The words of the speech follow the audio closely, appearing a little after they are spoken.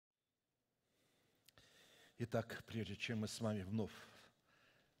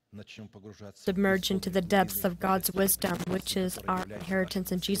Submerge into the depths of God's wisdom, which is our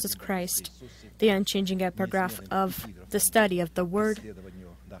inheritance in Jesus Christ. The unchanging epigraph of the study of the Word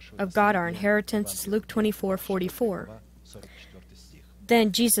of God, our inheritance, is Luke 24:44.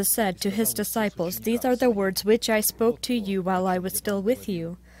 Then Jesus said to his disciples, "These are the words which I spoke to you while I was still with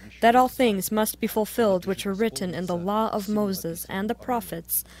you, that all things must be fulfilled which were written in the law of Moses and the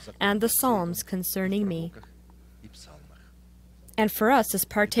prophets and the Psalms concerning me." And for us, as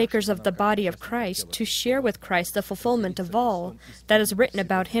partakers of the body of Christ, to share with Christ the fulfillment of all that is written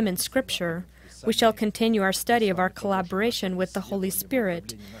about him in Scripture, we shall continue our study of our collaboration with the Holy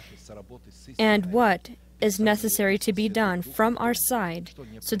Spirit and what is necessary to be done from our side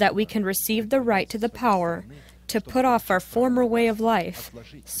so that we can receive the right to the power to put off our former way of life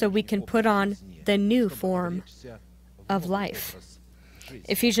so we can put on the new form of life.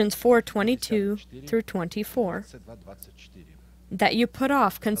 Ephesians 4:22 through 24. That you put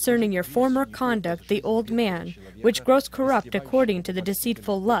off concerning your former conduct the old man, which grows corrupt according to the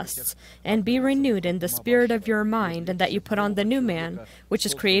deceitful lusts, and be renewed in the spirit of your mind, and that you put on the new man, which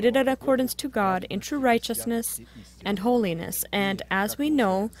is created in accordance to God in true righteousness and holiness. And as we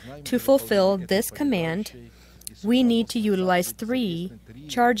know, to fulfill this command, we need to utilize three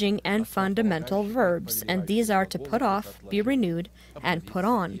charging and fundamental verbs, and these are to put off, be renewed, and put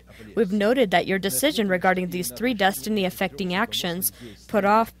on. We've noted that your decision regarding these three destiny-affecting actions, put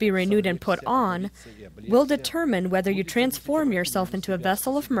off, be renewed, and put on, will determine whether you transform yourself into a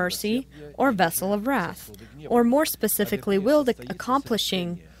vessel of mercy or vessel of wrath. Or more specifically, will the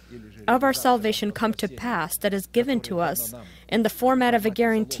accomplishing of our salvation come to pass that is given to us in the format of a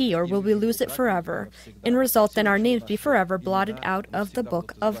guarantee, or will we lose it forever, and result in our names be forever blotted out of the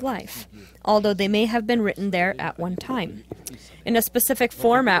book of life, although they may have been written there at one time? In a specific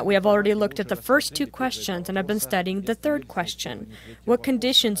format, we have already looked at the first two questions and have been studying the third question. What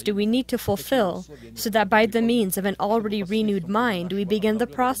conditions do we need to fulfill so that by the means of an already renewed mind, we begin the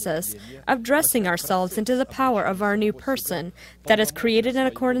process of dressing ourselves into the power of our new person that is created in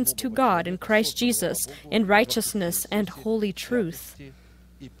accordance to God in Christ Jesus in righteousness and holy truth?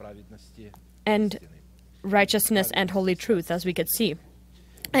 And righteousness and holy truth, as we could see.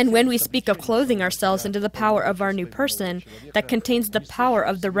 And when we speak of clothing ourselves into the power of our new person that contains the power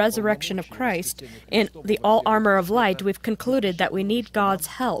of the resurrection of Christ in the all armor of light, we've concluded that we need God's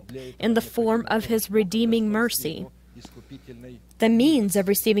help in the form of his redeeming mercy. The means of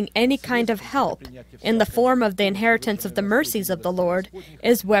receiving any kind of help in the form of the inheritance of the mercies of the Lord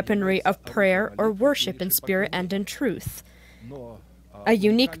is weaponry of prayer or worship in spirit and in truth. A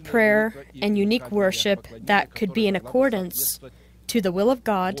unique prayer and unique worship that could be in accordance to the will of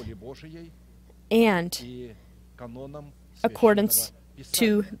God and accordance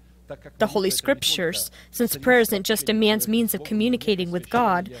to the Holy Scriptures, since prayer isn't just a man's means of communicating with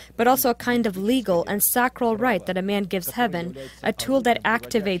God, but also a kind of legal and sacral right that a man gives heaven, a tool that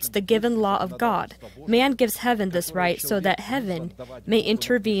activates the given law of God. Man gives heaven this right so that heaven may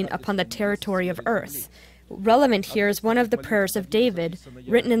intervene upon the territory of earth. Relevant here is one of the prayers of David,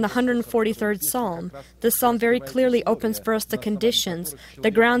 written in the 143rd Psalm. This psalm very clearly opens for us the conditions,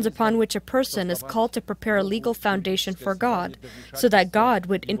 the grounds upon which a person is called to prepare a legal foundation for God, so that God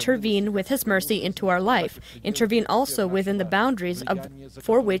would intervene with his mercy into our life, intervene also within the boundaries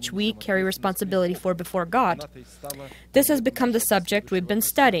for which we carry responsibility for before God. This has become the subject we've been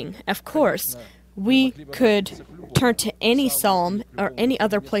studying. Of course, we could turn to any psalm or any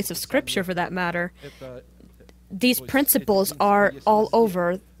other place of Scripture for that matter. These principles are all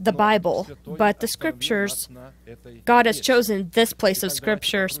over the Bible, but the Scriptures, God has chosen this place of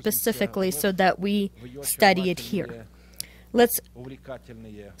Scripture specifically so that we study it here. Let's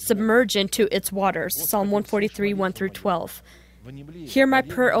submerge into its waters. Psalm 143, 1 through 12. Hear my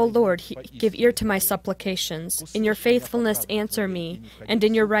prayer, O Lord, give ear to my supplications. In your faithfulness answer me, and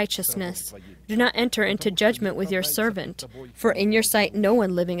in your righteousness. Do not enter into judgment with your servant, for in your sight no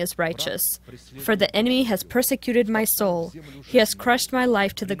one living is righteous. For the enemy has persecuted my soul. He has crushed my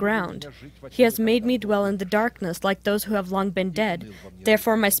life to the ground. He has made me dwell in the darkness like those who have long been dead.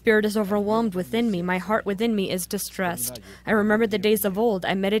 Therefore my spirit is overwhelmed within me. My heart within me is distressed. I remember the days of old.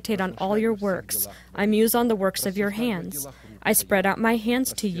 I meditate on all your works. I muse on the works of your hands. I spread out my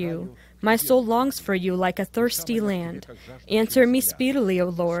hands to you. My soul longs for you like a thirsty land. Answer me speedily, O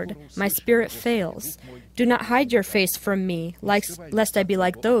Lord. My spirit fails. Do not hide your face from me, lest I be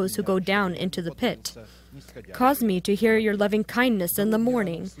like those who go down into the pit. Cause me to hear your loving kindness in the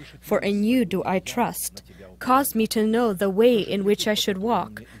morning, for in you do I trust. Cause me to know the way in which I should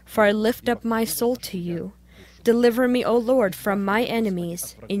walk, for I lift up my soul to you. Deliver me, O Lord, from my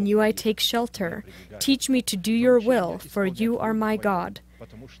enemies. In you I take shelter. Teach me to do your will, for you are my God.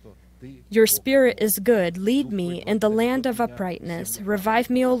 Your spirit is good. Lead me in the land of uprightness. Revive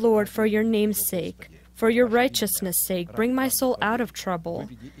me, O Lord, for your name's sake. For your righteousness' sake, bring my soul out of trouble.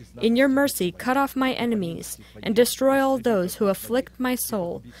 In your mercy, cut off my enemies, and destroy all those who afflict my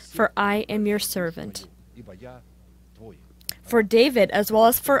soul, for I am your servant. For David, as well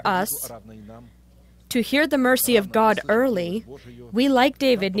as for us, to hear the mercy of God early, we, like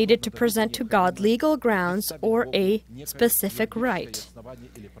David, needed to present to God legal grounds or a specific right.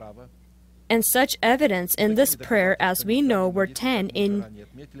 And such evidence in this prayer, as we know, were 10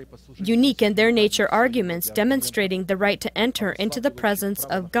 unique in their nature arguments demonstrating the right to enter into the presence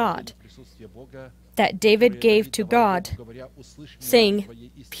of God that David gave to God,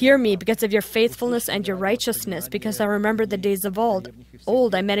 saying, "Hear me because of your faithfulness and your righteousness, because I remember the days of old.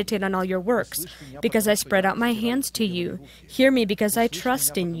 I meditate on all your works, because I spread out my hands to you. Hear me because I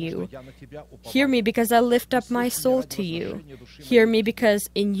trust in you. Hear me because I lift up my soul to you. Hear me because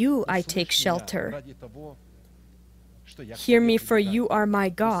in you I take shelter. Hear me, for you are my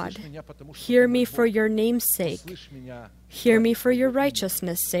God. Hear me for your name's sake. Hear me for your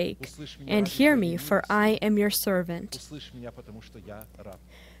righteousness' sake. And hear me, for I am your servant."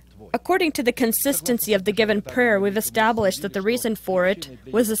 According to the consistency of the given prayer, we've established that the reason for it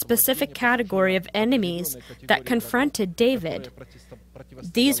was a specific category of enemies that confronted David.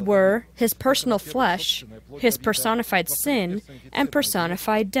 These were his personal flesh, his personified sin, and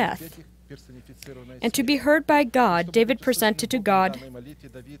personified death. And to be heard by God, David presented to God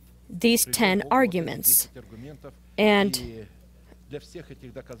these 10 arguments. And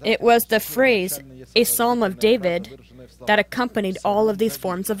it was the phrase, "a psalm of David," that accompanied all of these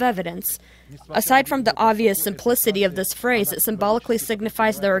forms of evidence. Aside from the obvious simplicity of this phrase, it symbolically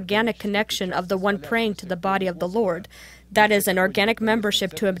signifies the organic connection of the one praying to the body of the Lord. That is, an organic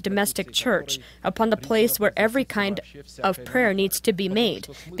membership to a domestic church, upon the place where every kind of prayer needs to be made,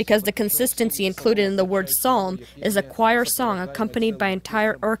 because the consistency included in the word psalm is a choir song accompanied by an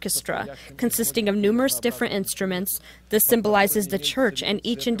entire orchestra, consisting of numerous different instruments. This symbolizes the church and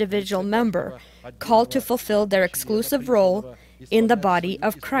each individual member, called to fulfill their exclusive role in the body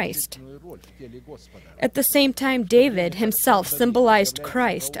of Christ. At the same time, David himself symbolized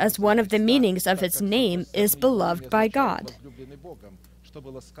Christ, as one of the meanings of his name is beloved by God.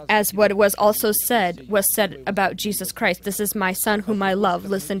 As what was said about Jesus Christ, "This is my Son whom I love,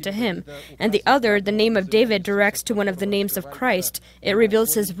 listen to him." And the name of David, directs to one of the names of Christ. It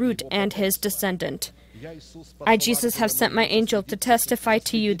reveals his root and his descendant. "I, Jesus, have sent my angel to testify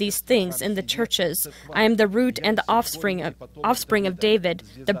to you these things in the churches. I am the root and the offspring of David,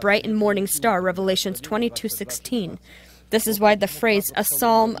 the bright and morning star," Revelations 22:16. This is why the phrase, "a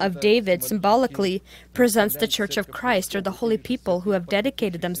psalm of David," symbolically presents the Church of Christ, or the holy people who have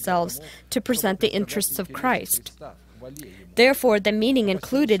dedicated themselves to present the interests of Christ. Therefore, the meaning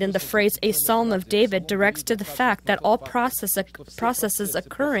included in the phrase, "a psalm of David," directs to the fact that all processes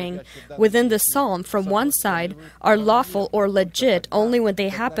occurring within the psalm from one side are lawful or legit only when they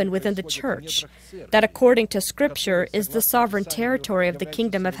happen within the church. That, according to Scripture, is the sovereign territory of the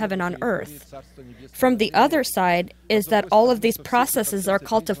kingdom of heaven on earth. From the other side is that all of these processes are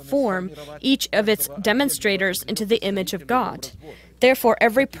called to form each of its demonstrators into the image of God. Therefore,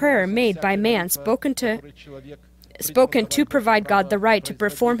 every prayer made by man spoken to provide God the right to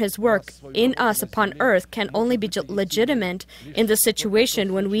perform his work in us upon earth can only be legitimate in the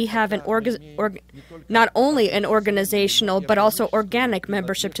situation when we have not only an organizational but also organic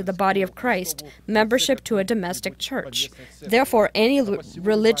membership to the body of Christ, membership to a domestic church. Therefore, any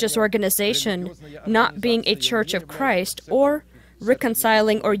religious organization not being a church of Christ or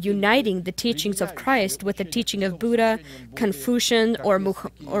reconciling or uniting the teachings of Christ with the teaching of Buddha, Confucian, or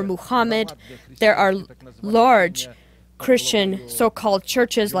Muhammad. There are large Christian so-called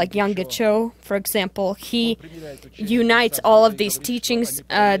churches like Yang-Cho, for example. He unites all of these teachings.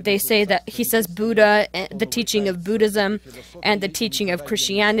 They say that he says Buddha, the teaching of Buddhism, and the teaching of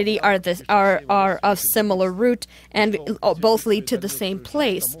Christianity are of similar root, and both lead to the same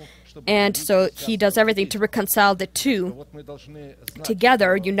place. And so he does everything to reconcile the two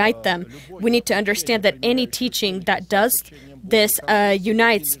together, unite them. We need to understand that any teaching that does this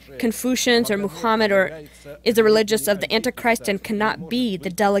unites Confucians or Muhammad or is a religious of the Antichrist and cannot be the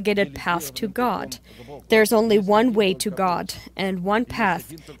delegated path to God. There's only one way to God and one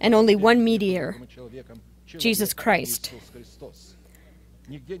path and only one mediator, Jesus Christ.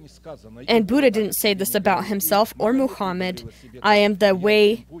 And Buddha didn't say this about himself or Muhammad. "I am the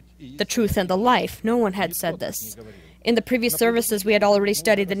way, the truth, and the life." No one had said this. In the previous services, we had already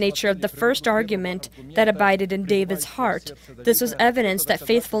studied the nature of the first argument that abided in David's heart. This was evidence that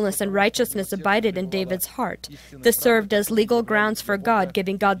faithfulness and righteousness abided in David's heart. This served as legal grounds for God,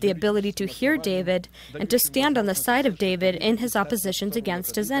 giving God the ability to hear David and to stand on the side of David in his oppositions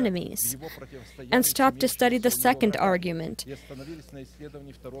against his enemies. And stopped to study the second argument.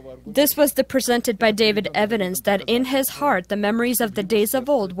 This was the presented by David evidence that in his heart the memories of the days of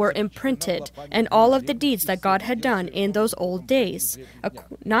old were imprinted, and all of the deeds that God had done in those old days.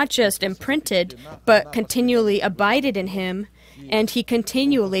 Not just imprinted, but continually abided in him, and he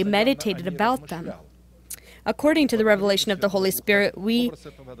continually meditated about them. According to the revelation of the Holy Spirit, we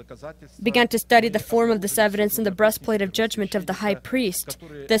began to study the form of this evidence in the breastplate of judgment of the high priest.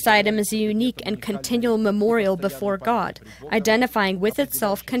 This item is a unique and continual memorial before God, identifying with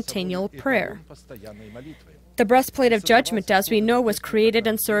itself continual prayer. The breastplate of judgment, as we know, was created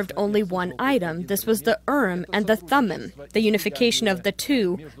and served only one item. This was the Urim and the Thummim, the unification of the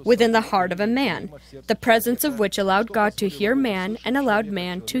two within the heart of a man, the presence of which allowed God to hear man and allowed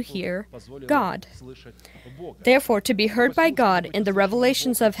man to hear God. Therefore, to be heard by God in the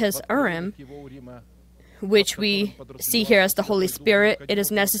revelations of his Urim, which we see here as the Holy Spirit, it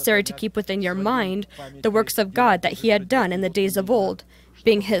is necessary to keep within your mind the works of God that he had done in the days of old,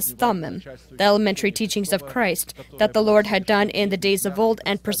 being his Thummim, the elementary teachings of Christ, that the Lord had done in the days of old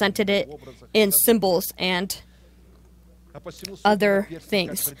and presented it in symbols and other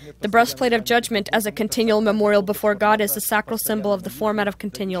things. The breastplate of judgment as a continual memorial before God is the sacral symbol of the format of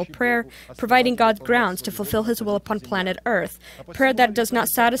continual prayer, providing God's grounds to fulfill his will upon planet Earth. Prayer that does not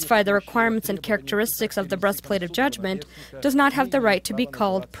satisfy the requirements and characteristics of the breastplate of judgment does not have the right to be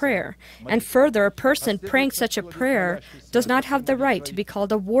called prayer. And further, a person praying such a prayer does not have the right to be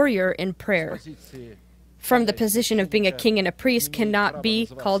called a warrior in prayer. From the position of being a king and a priest cannot be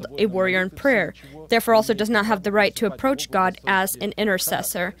called a warrior in prayer, therefore also does not have the right to approach God as an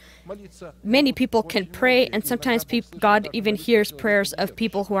intercessor. Many people can pray, and sometimes God even hears prayers of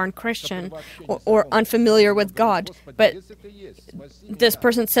people who aren't Christian or unfamiliar with God. But this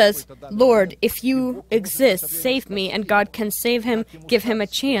person says, Lord, if you exist, save me, and God can save him, give him a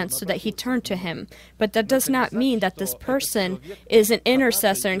chance so that he turn to him. But that does not mean that this person is an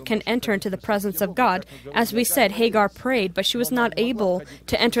intercessor and can enter into the presence of God. As we said, Hagar prayed, but she was not able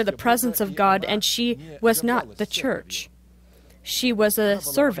to enter the presence of God, and she was not the church. She was a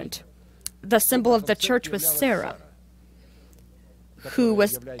servant. The symbol of the church was Sarah, who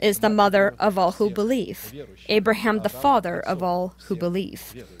is the mother of all who believe. Abraham, the father of all who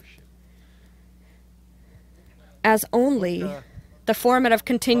believe. As only the format of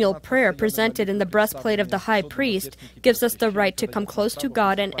continual prayer presented in the breastplate of the high priest gives us the right to come close to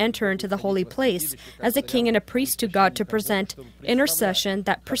God and enter into the holy place as a king and a priest to God to present intercession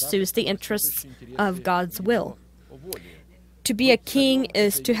that pursues the interests of God's will. To be a king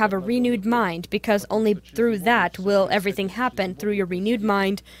is to have a renewed mind, because only through that will everything happen. Through your renewed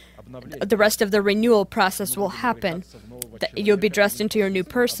mind, the rest of the renewal process will happen. You'll be dressed into your new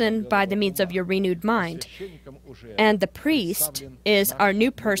person by the means of your renewed mind. And the priest is our new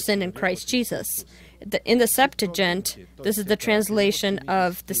person in Christ Jesus. In the Septuagint, this is the translation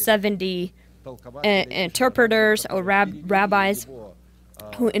of the 70 interpreters or rabbis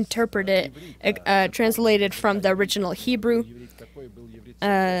who interpreted it, translated from the original Hebrew.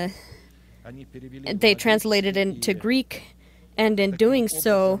 They translated into Greek, and in doing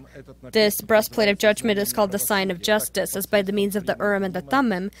so, this breastplate of judgment is called the sign of justice, as by the means of the Urim and the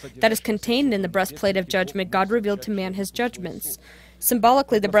Thummim that is contained in the breastplate of judgment, God revealed to man his judgments.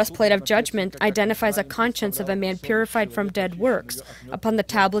 Symbolically, the breastplate of judgment identifies a conscience of a man purified from dead works, upon the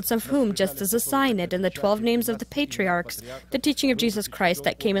tablets of whom, just as a sign it in the 12 names of the patriarchs, the teaching of Jesus Christ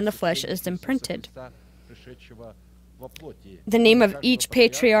that came in the flesh is imprinted. The name of each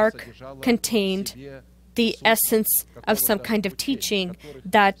patriarch contained the essence of some kind of teaching,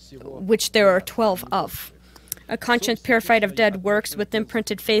 that which there are 12 of. A conscience purified of dead works with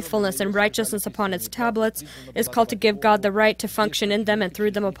imprinted faithfulness and righteousness upon its tablets is called to give God the right to function in them and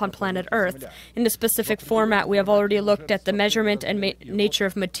through them upon planet Earth. In a specific format, we have already looked at the measurement and nature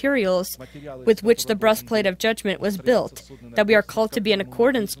of materials with which the breastplate of judgment was built, that we are called to be in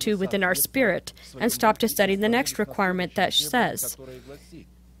accordance to within our spirit, and stop to study the next requirement that says,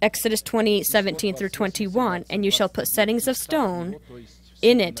 Exodus 20:17 through 21, and you shall put settings of stone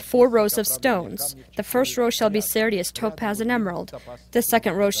in it, 4 rows of stones. The first row shall be sardius, topaz, and emerald. The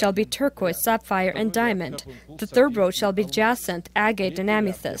second row shall be turquoise, sapphire, and diamond. The third row shall be jacinth, agate, and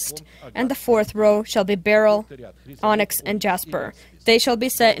amethyst. And the fourth row shall be beryl, onyx, and jasper. They shall be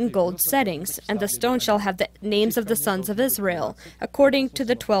set in gold settings, and the stone shall have the names of the sons of Israel, according to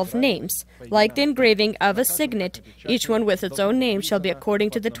the 12 names. Like the engraving of a signet, each one with its own name shall be according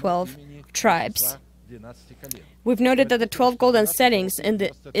to the 12 tribes. We've noted that the 12 golden settings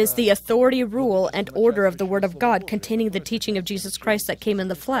is the authority, rule, and order of the Word of God, containing the teaching of Jesus Christ that came in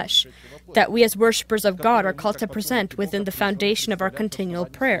the flesh, that we as worshippers of God are called to present within the foundation of our continual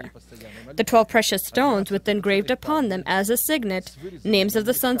prayer. The 12 precious stones, with engraved upon them as a signet, names of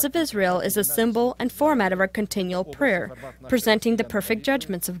the sons of Israel, is a symbol and format of our continual prayer, presenting the perfect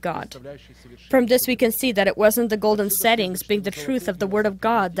judgments of God. From this we can see that it wasn't the golden settings, being the truth of the Word of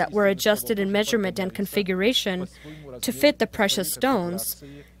God, that were adjusted in measurement and configuration to fit the precious stones,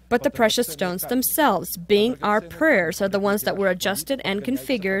 but the precious stones themselves, being our prayers, are the ones that were adjusted and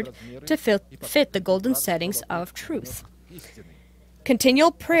configured to fit the golden settings of truth.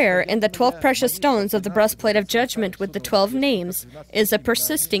 Continual prayer in the 12 precious stones of the breastplate of judgment with the 12 names is a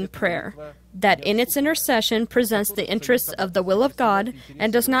persisting prayer that in its intercession presents the interests of the will of God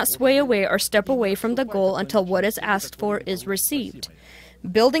and does not sway away or step away from the goal until what is asked for is received.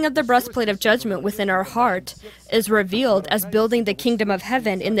 Building of the breastplate of judgment within our heart is revealed as building the kingdom of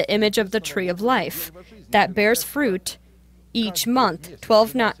heaven in the image of the tree of life that bears fruit each month.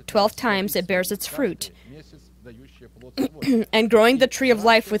 12 times it bears its fruit. And growing the tree of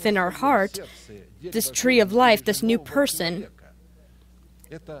life within our heart, this tree of life, this new person,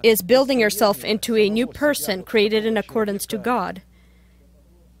 is building yourself into a new person created in accordance to God,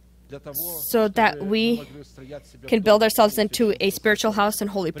 so that we can build ourselves into a spiritual house and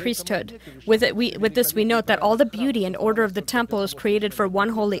holy priesthood. With this, we note that all the beauty and order of the temple is created for one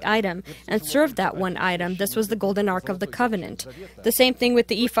holy item and served that one item. This was the golden ark of the covenant. The same thing with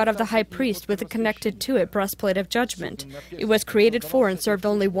the ephod of the high priest, with the connected to it breastplate of judgment. It was created for and served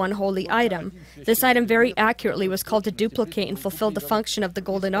only one holy item. This item very accurately was called to duplicate and fulfill the function of the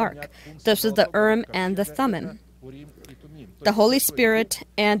golden ark. This was the Urim and the Thummim, the Holy Spirit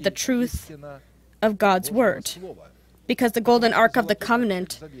and the truth of God's Word. Because the golden ark of the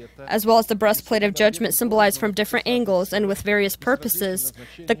covenant, as well as the breastplate of judgment, symbolize from different angles and with various purposes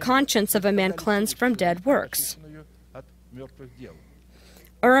the conscience of a man cleansed from dead works.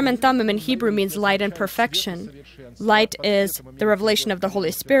 Urim and Thummim in Hebrew means light and perfection. Light is the revelation of the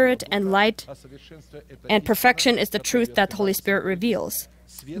Holy Spirit, and light and perfection is the truth that the Holy Spirit reveals.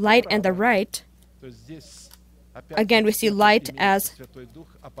 Light and the right, again, we see light as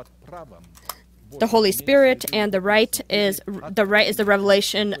the Holy Spirit, and the right is the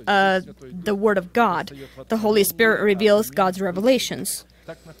revelation of the Word of God. The Holy Spirit reveals God's revelations.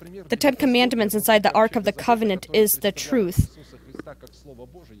 The 10 Commandments inside the Ark of the Covenant is the truth.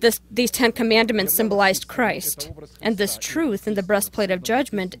 These 10 Commandments symbolized Christ, and this truth in the breastplate of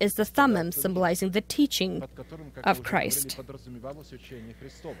judgment is the Thummim, symbolizing the teaching of Christ.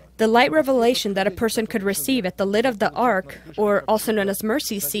 The light revelation that a person could receive at the lid of the ark, or also known as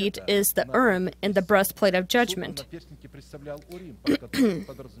mercy seat, is the Urim in the breastplate of judgment.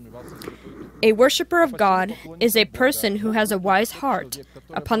 A worshipper of God is a person who has a wise heart,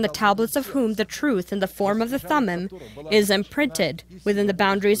 upon the tablets of whom the truth in the form of the Thummim is imprinted, within the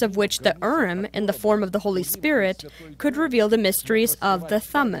boundaries of which the Urim, in the form of the Holy Spirit, could reveal the mysteries of the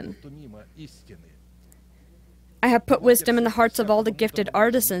Thummim. I have put wisdom in the hearts of all the gifted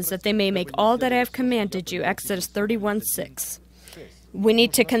artisans, that they may make all that I have commanded you. Exodus 31:6. We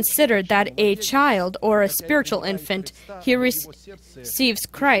need to consider that a child or a spiritual infant, he receives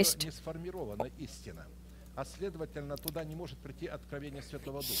Christ.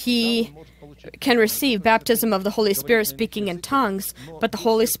 He can receive baptism of the Holy Spirit, speaking in tongues, but the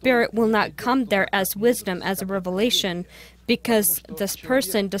Holy Spirit will not come there as wisdom, as a revelation, because this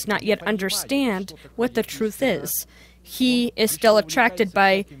person does not yet understand what the truth is. He is still attracted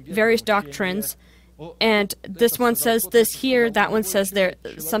by various doctrines, and this one says this here, that one says there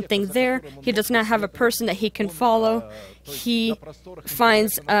something there. He does not have a person that he can follow. He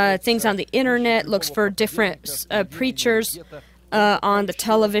finds things on the internet, looks for different preachers on the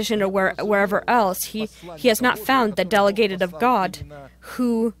television or wherever else. He has not found the delegated of God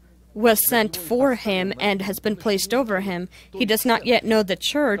who was sent for him and has been placed over him. He does not yet know the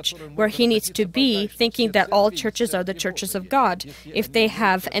church where he needs to be, thinking that all churches are the churches of God, if they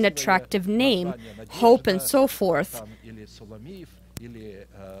have an attractive name, hope, and so forth.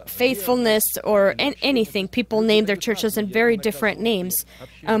 Faithfulness or anything. People name their churches in very different names,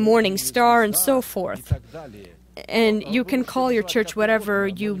 Morning Star and so forth. And you can call your church whatever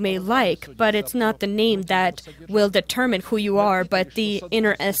you may like, but it's not the name that will determine who you are, but the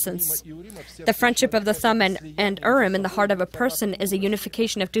inner essence. The friendship of the thumb and Urim in the heart of a person is a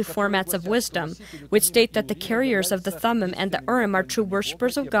unification of two formats of wisdom, which state that the carriers of the Thummim and the Urim are true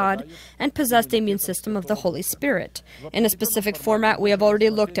worshippers of God and possess the immune system of the Holy Spirit. In a specific format, we have already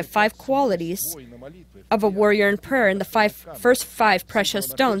looked at 5 qualities of a warrior in prayer in the first 5 precious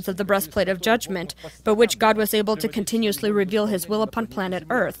stones of the breastplate of judgment, by which God was able to continuously reveal His will upon planet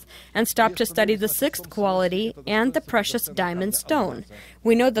Earth, and stopped to study the 6th quality and the precious diamond stone.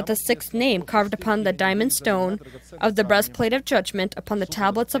 We know that the 6th name carved upon the diamond stone of the breastplate of judgment upon the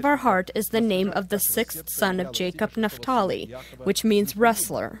tablets of our heart is the name of the 6th son of Jacob, Naphtali, which means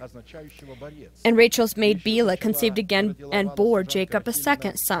wrestler. And Rachel's maid Bilhah conceived again and bore Jacob a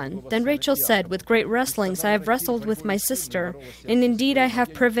 2nd son. Then Rachel said, "With great wrestlings I have wrestled with my sister, and indeed I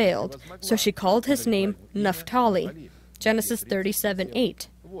have prevailed." So she called his name Naphtali. Genesis 37:8.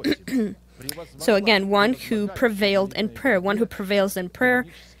 So again, one who prevailed in prayer. One who prevails in prayer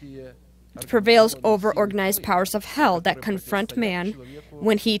prevails over organized powers of hell that confront man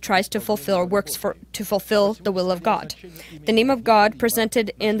when he tries to fulfill or works to fulfill the will of God. The name of God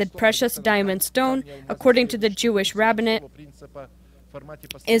presented in the precious diamond stone, according to the Jewish rabbinate,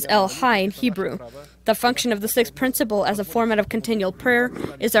 is El Hai in Hebrew. The function of the 6th principle as a format of continual prayer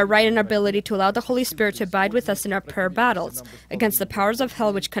is our right and ability to allow the Holy Spirit to abide with us in our prayer battles against the powers of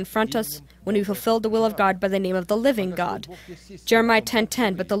hell which confront us when we fulfill the will of God by the name of the living God. Jeremiah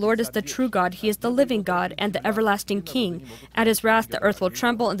 10:10, "But the Lord is the true God, He is the living God and the everlasting King. At His wrath the earth will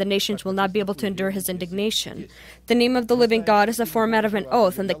tremble and the nations will not be able to endure His indignation." The name of the living God is a format of an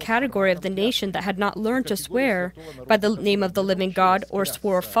oath, and the category of the nation that had not learned to swear by the name of the living God or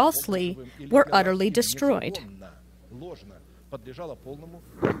swore falsely were utterly destroyed.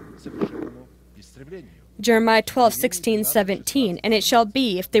 Jeremiah 12:16-17, "And it shall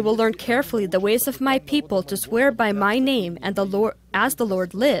be, if they will learn carefully the ways of my people to swear by my name, and the Lord, as the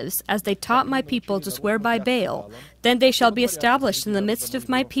Lord lives, as they taught my people to swear by Baal, then they shall be established in the midst of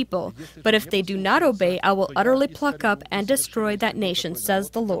my people. But if they do not obey, I will utterly pluck up and destroy that nation, says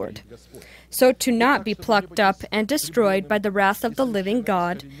the Lord." So to not be plucked up and destroyed by the wrath of the living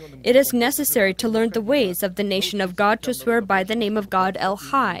God, it is necessary to learn the ways of the nation of God to swear by the name of God El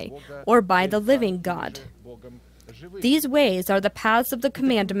Hai, or by the living God. These ways are the paths of the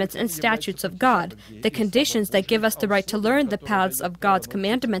commandments and statutes of God. The conditions that give us the right to learn the paths of God's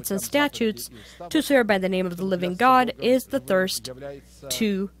commandments and statutes to swear by the name of the living God is the thirst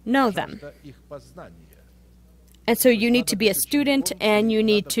to know them. And so you need to be a student and you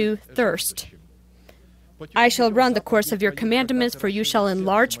need to thirst. "I shall run the course of your commandments, for you shall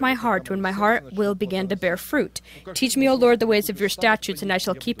enlarge my heart when my heart will begin to bear fruit. Teach me, O Lord, the ways of your statutes, and I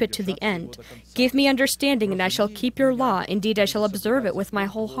shall keep it to the end. Give me understanding, and I shall keep your law. Indeed, I shall observe it with my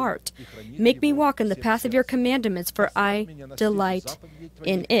whole heart. Make me walk in the path of your commandments, for I delight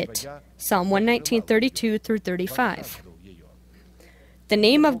in it." Psalm 119:32-35. The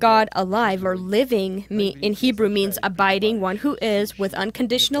name of God, alive or living, in Hebrew means abiding, one who is, with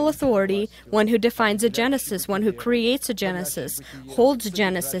unconditional authority, one who defines a Genesis, one who creates a Genesis, holds a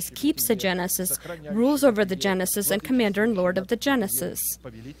Genesis, keeps a Genesis, rules over the Genesis, and commander and lord of the Genesis.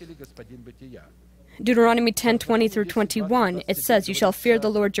 Deuteronomy 10:20-21, it says, "You shall fear the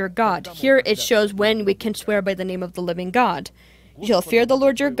Lord your God." Here it shows when we can swear by the name of the living God. "You shall fear the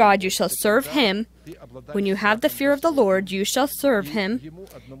Lord your God, you shall serve Him." When you have the fear of the Lord, you shall serve Him.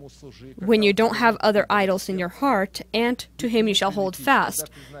 When you don't have other idols in your heart, and to Him you shall hold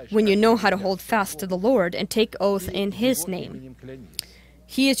fast. When you know how to hold fast to the Lord and take oath in His name.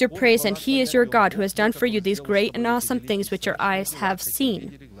 He is your praise, and He is your God, who has done for you these great and awesome things which your eyes have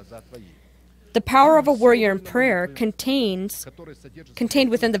seen. The power of a warrior in prayer contained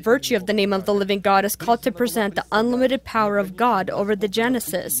within the virtue of the name of the living God is called to present the unlimited power of God over the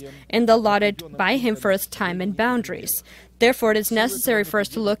Genesis and allotted by Him for its time and boundaries. Therefore, it is necessary for us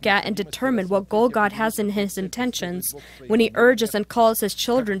to look at and determine what goal God has in His intentions when He urges and calls His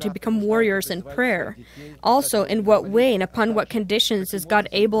children to become warriors in prayer. Also, in what way and upon what conditions is God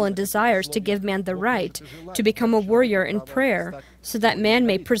able and desires to give man the right to become a warrior in prayer, so that man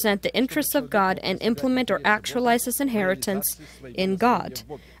may present the interests of God and implement or actualize his inheritance in God.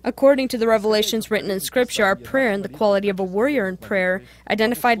 According to the revelations written in Scripture, our prayer and the quality of a warrior in prayer,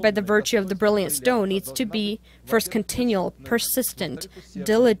 identified by the virtue of the brilliant stone, needs to be first continual, persistent,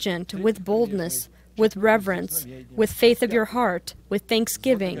 diligent, with boldness, with reverence, with faith of your heart, with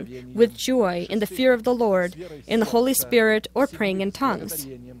thanksgiving, with joy, in the fear of the Lord, in the Holy Spirit, or praying in tongues.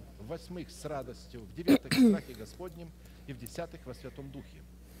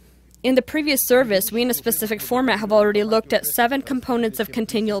 In the previous service, we in a specific format have already looked at 7 components of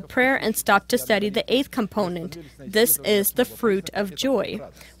continual prayer and stopped to study the 8th component. This is the fruit of joy.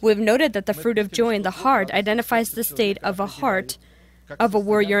 We've noted that the fruit of joy in the heart identifies the state of a heart of a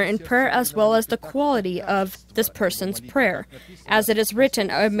warrior in prayer as well as the quality of this person's prayer. As it is written,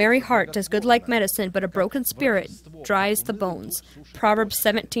 a merry heart does good like medicine, but a broken spirit dries the bones. Proverbs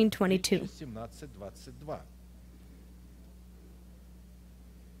 17:22.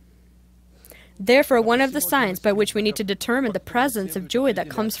 Therefore, one of the signs by which we need to determine the presence of joy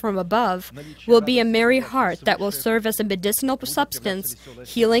that comes from above will be a merry heart that will serve as a medicinal substance,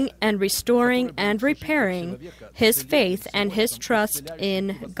 healing and restoring and repairing his faith and his trust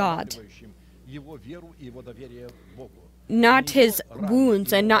in God. Not his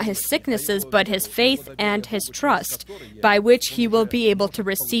wounds and not his sicknesses, but his faith and his trust, by which he will be able to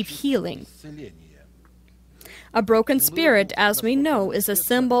receive healing. A broken spirit, as we know, is a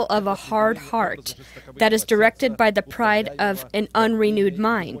symbol of a hard heart that is directed by the pride of an unrenewed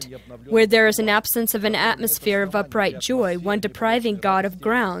mind. Where there is an absence of an atmosphere of upright joy, one depriving God of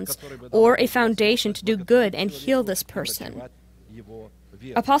grounds or a foundation to do good and heal this person.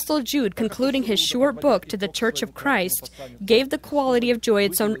 Apostle Jude, concluding his short book to the Church of Christ, gave the quality of joy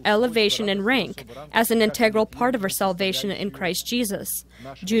its own elevation and rank as an integral part of our salvation in Christ Jesus.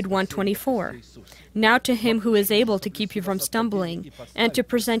 Jude 1:24. Now to him who is able to keep you from stumbling and to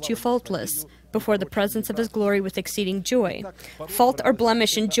present you faultless before the presence of his glory with exceeding joy. Fault or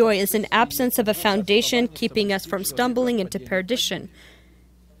blemish in joy is an absence of a foundation keeping us from stumbling into perdition,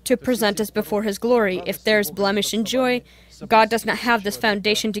 to present us before his glory. If there is blemish in joy, God does not have this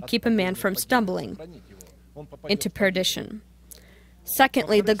foundation to keep a man from stumbling into perdition.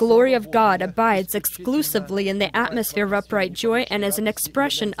 Secondly, the glory of God abides exclusively in the atmosphere of upright joy and is an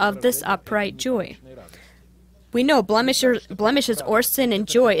expression of this upright joy. We know blemishes or sin in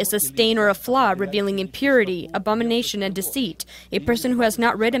joy is a stain or a flaw revealing impurity, abomination, and deceit. A person who has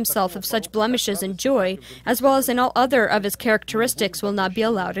not rid himself of such blemishes in joy, as well as in all other of his characteristics, will not be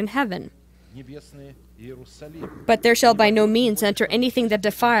allowed in heaven. But there shall by no means enter anything that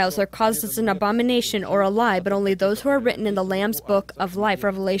defiles or causes an abomination or a lie, but only those who are written in the Lamb's Book of Life,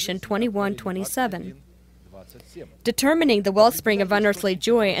 Revelation 21:27. Determining the wellspring of unearthly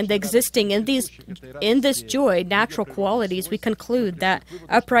joy and the existing in this joy natural qualities, we conclude that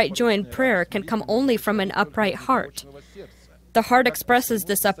upright joy in prayer can come only from an upright heart. The heart expresses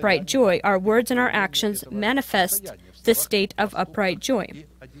this upright joy. Our words and our actions manifest this state of upright joy.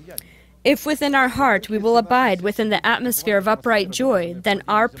 If within our heart we will abide within the atmosphere of upright joy, then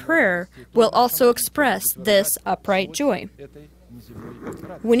our prayer will also express this upright joy.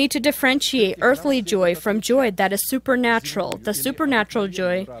 We need to differentiate earthly joy from joy that is supernatural. The supernatural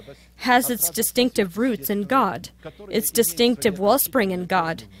joy has its distinctive roots in God, its distinctive wellspring in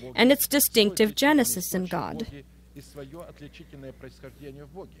God, and its distinctive genesis in God.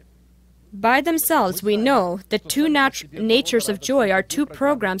 By themselves, we know the two natures of joy are two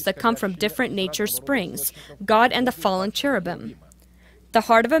programs that come from different nature springs, God and the fallen cherubim. The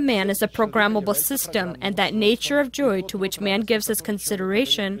heart of a man is a programmable system, and that nature of joy to which man gives his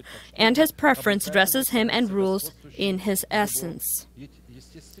consideration and his preference dresses him and rules in his essence,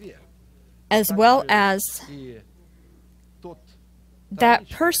 as well as that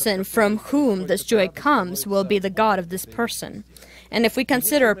person from whom this joy comes will be the God of this person. And if we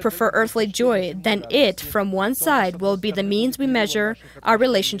consider or prefer earthly joy, then it, from one side, will be the means we measure our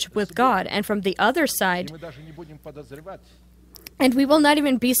relationship with God, and from the other side, and we will not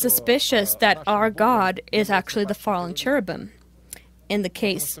even be suspicious that our God is actually the fallen cherubim. In the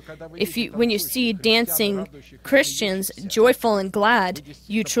case, when you see dancing Christians, joyful and glad,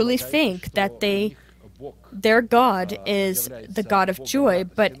 you truly think that their God is the God of joy,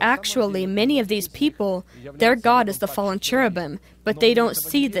 but actually many of these people, their God is the fallen cherubim, but they don't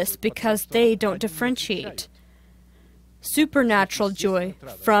see this because they don't differentiate supernatural joy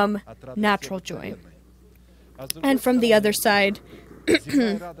from natural joy. And from the other side,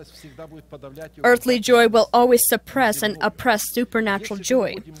 earthly joy will always suppress and oppress supernatural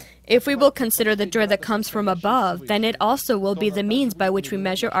joy. If we will consider the joy that comes from above, then it also will be the means by which we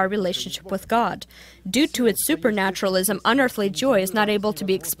measure our relationship with God. Due to its supernaturalism, unearthly joy is not able to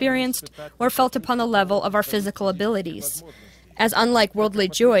be experienced or felt upon the level of our physical abilities. As unlike worldly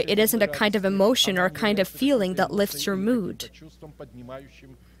joy, it isn't a kind of emotion or a kind of feeling that lifts your mood.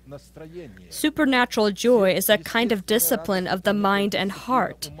 Supernatural joy is a kind of discipline of the mind and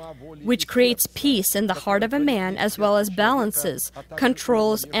heart, which creates peace in the heart of a man as well as balances,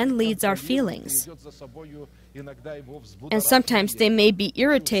 controls, and leads our feelings. And sometimes they may be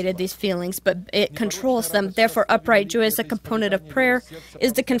irritated, these feelings, but it controls them. Therefore, upright joy as a component of prayer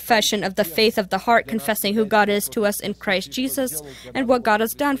is the confession of the faith of the heart, confessing who God is to us in Christ Jesus and what God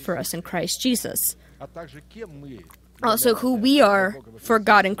has done for us in Christ Jesus. Also, who we are for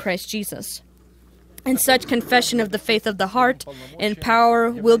God in Christ Jesus. And such confession of the faith of the heart in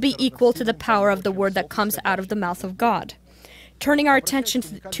power will be equal to the power of the word that comes out of the mouth of God. Turning our attention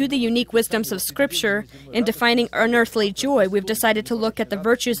to the unique wisdoms of Scripture in defining unearthly joy, we've decided to look at the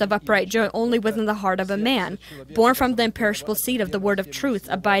virtues of upright joy only within the heart of a man, born from the imperishable seed of the word of truth,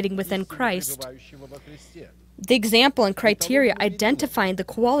 abiding within Christ. The example and criteria identifying the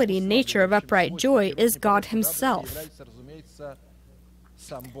quality and nature of upright joy is God Himself.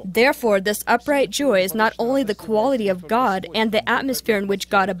 Therefore, this upright joy is not only the quality of God and the atmosphere in which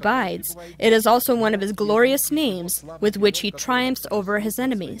God abides, it is also one of His glorious names with which He triumphs over His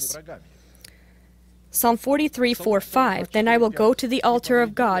enemies. Psalm 43:4-5, Then I will go to the altar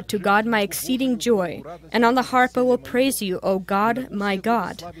of God, to God my exceeding joy, and on the harp I will praise you, O God, my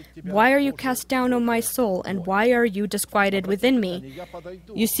God. Why are you cast down, O my soul, and why are you disquieted within me?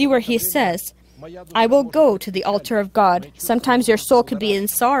 You see where he says, I will go to the altar of God. Sometimes your soul could be in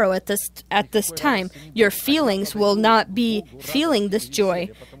sorrow at this time. Your feelings will not be feeling this joy,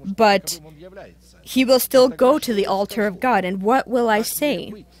 but he will still go to the altar of God. And what will I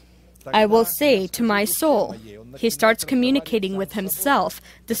say? I will say to my soul. He starts communicating with himself.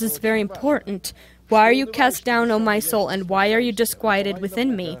 This is very important. Why are you cast down, O my soul, and why are you disquieted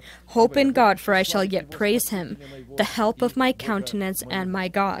within me? Hope in God, for I shall yet praise Him, the help of my countenance and my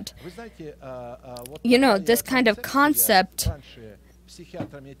God. You know, this kind of concept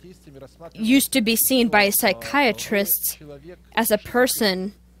used to be seen by psychiatrists as a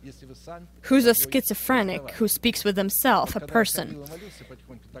person who's a schizophrenic, who speaks with himself, a person.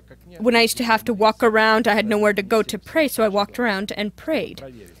 When I used to have to walk around, I had nowhere to go to pray, so I walked around and prayed.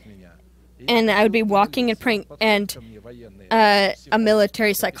 And I would be walking and praying, and a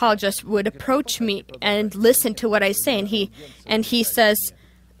military psychologist would approach me and listen to what I say, and he says,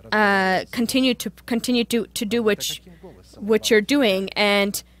 continue to do what you're doing.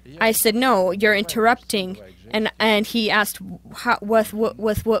 And I said, no, you're interrupting. And he asked, with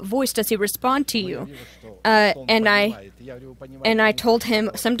what voice does he respond to you? And I told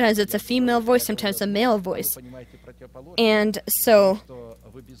him, sometimes it's a female voice, sometimes a male voice. And so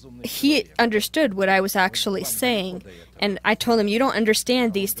he understood what I was actually saying. And I told him, you don't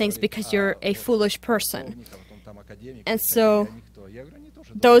understand these things because you're a foolish person. And so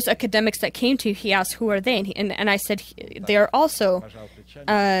those academics that came to, he asked, who are they? And I said, they are also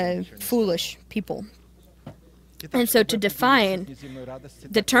foolish people. And so to determine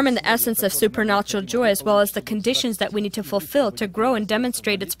the essence of supernatural joy as well as the conditions that we need to fulfill to grow and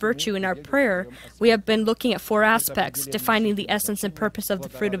demonstrate its virtue in our prayer, we have been looking at 4 aspects, defining the essence and purpose of the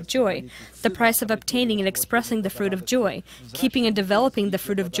fruit of joy, the price of obtaining and expressing the fruit of joy, keeping and developing the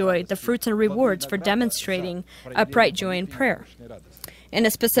fruit of joy, the fruits and rewards for demonstrating upright joy in prayer. In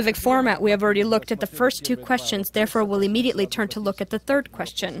a specific format, we have already looked at the first 2 questions, therefore we'll immediately turn to look at the third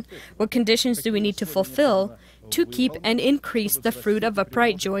question. What conditions do we need to fulfill to keep and increase the fruit of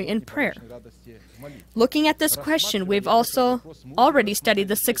upright joy in prayer? Looking at this question, we've also already studied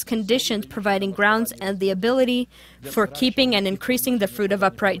the 6 conditions providing grounds and the ability for keeping and increasing the fruit of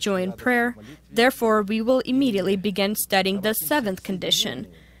upright joy in prayer. Therefore, we will immediately begin studying the 7th condition.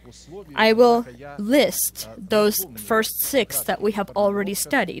 I will list those first 6 that we have already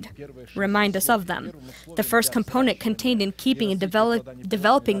studied. Remind us of them. The first component contained in keeping and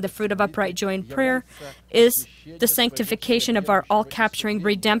developing the fruit of upright joy in prayer is the sanctification of our all-capturing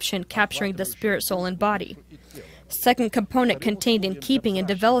redemption, capturing the spirit, soul, and body. Second component contained in keeping and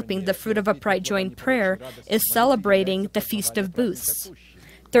developing the fruit of upright joy in prayer is celebrating the Feast of Booths.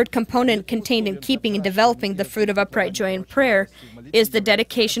 Third component contained in keeping and developing the fruit of upright joy in prayer is the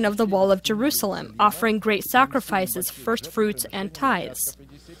dedication of the wall of Jerusalem, offering great sacrifices, first fruits, and tithes.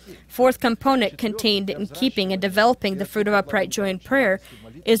 Fourth component contained in keeping and developing the fruit of upright joy in prayer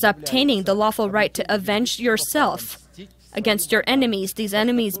is obtaining the lawful right to avenge yourself against your enemies, these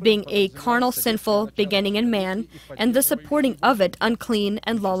enemies being a carnal, sinful beginning in man, and the supporting of it unclean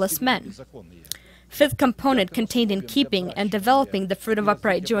and lawless men. Fifth component contained in keeping and developing the fruit of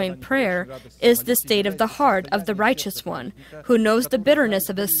upright joy in prayer is the state of the heart of the righteous one, who knows the bitterness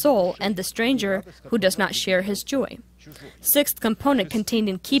of his soul, and the stranger who does not share his joy. Sixth component contained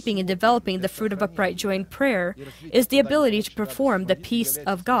in keeping and developing the fruit of upright joy in prayer is the ability to perform the peace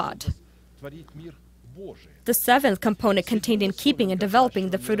of God. The seventh component contained in keeping and developing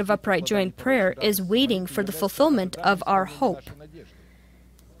the fruit of upright joy in prayer is waiting for the fulfillment of our hope.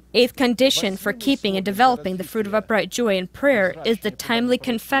 Eighth condition for keeping and developing the fruit of upright joy in prayer is the timely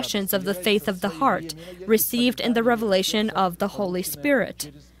confessions of the faith of the heart, received in the revelation of the Holy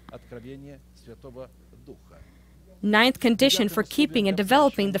Spirit. Ninth condition for keeping and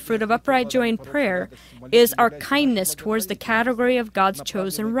developing the fruit of upright joy in prayer is our kindness towards the category of God's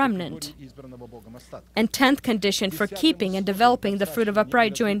chosen remnant. And 10th condition for keeping and developing the fruit of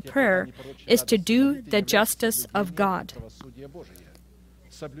upright joy in prayer is to do the justice of God.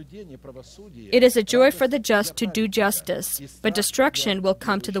 It is a joy for the just to do justice, but destruction will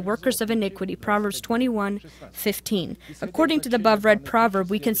come to the workers of iniquity. Proverbs 21:15. According to the above-read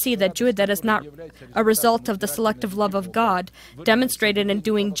proverb, we can see that joy that is not a result of the selective love of God, demonstrated in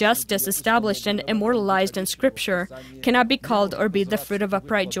doing justice, established and immortalized in Scripture, cannot be called or be the fruit of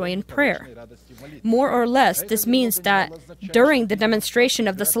upright joy in prayer. More or less, this means that during the demonstration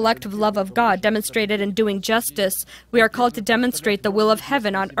of the selective love of God demonstrated in doing justice, we are called to demonstrate the will of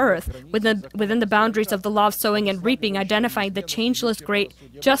heaven on earth within the boundaries of the law of sowing and reaping, identifying the changeless great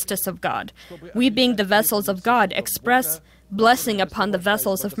justice of God. We, being the vessels of God, express blessing upon the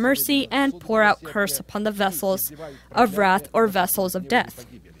vessels of mercy and pour out curse upon the vessels of wrath or vessels of death.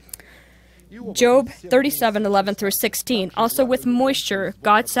 Job 37:11-16. Also with moisture,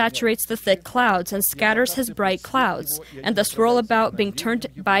 God saturates the thick clouds and scatters his bright clouds, and the swirl about being turned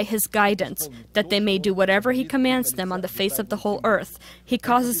by his guidance, that they may do whatever he commands them on the face of the whole earth. He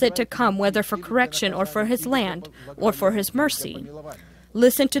causes it to come, whether for correction or for his land, or for his mercy.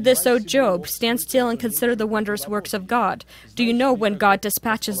 Listen to this, O Job. Stand still and consider the wondrous works of God. Do you know when God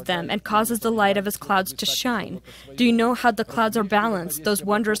dispatches them and causes the light of his clouds to shine? Do you know how the clouds are balanced, those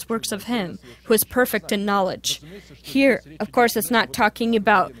wondrous works of him, who is perfect in knowledge? Here, of course, it's not talking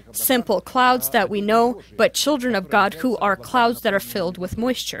about simple clouds that we know, but children of God who are clouds that are filled with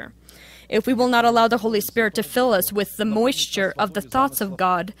moisture. If we will not allow the Holy Spirit to fill us with the moisture of the thoughts of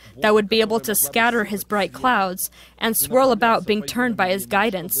God that would be able to scatter his bright clouds and swirl about being turned by his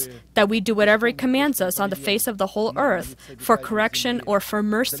guidance, that we do whatever he commands us on the face of the whole earth for correction or for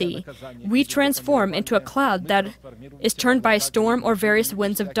mercy, we transform into a cloud that is turned by a storm or various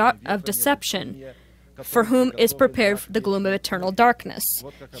winds of deception, for whom is prepared the gloom of eternal darkness.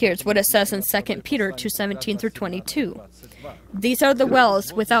 Here's what it says in 2 Peter 2:17-22. These are the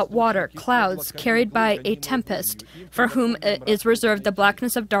wells without water, clouds, carried by a tempest, for whom is reserved the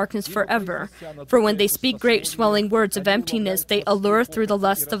blackness of darkness forever. For when they speak great swelling words of emptiness, they allure through the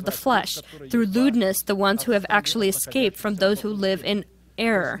lusts of the flesh, through lewdness the ones who have actually escaped from those who live in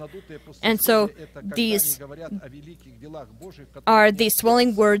error. And so these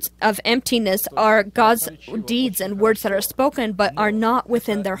swelling words of emptiness are God's deeds and words that are spoken but are not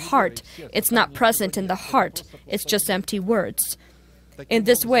within their heart. It's not present in the heart. It's just empty words. In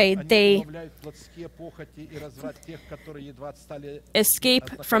this way, they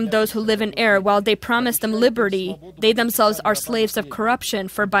escape from those who live in error. While they promise them liberty, they themselves are slaves of corruption,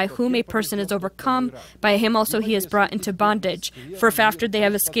 for by whom a person is overcome, by him also he is brought into bondage. For if after they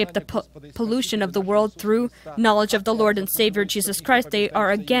have escaped the pollution of the world through knowledge of the Lord and Savior Jesus Christ, they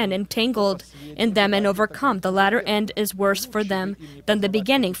are again entangled in them and overcome, the latter end is worse for them than the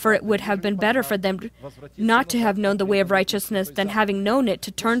beginning, for it would have been better for them not to have known the way of righteousness than having known it,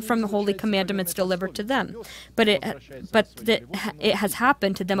 to turn from the holy commandments delivered to them. But it has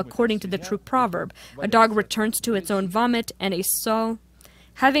happened to them according to the true proverb. A dog returns to its own vomit, and a sow,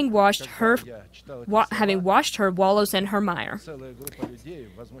 having washed her, wallows in her mire.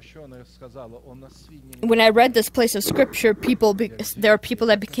 When I read this place of Scripture, there are people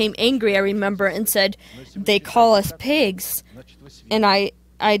that became angry, I remember, and said, they call us pigs. And I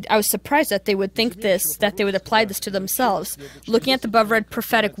was surprised that they would think this, that they would apply this to themselves. Looking at the above-read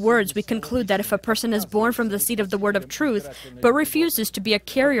prophetic words, we conclude that if a person is born from the seed of the word of truth, but refuses to be a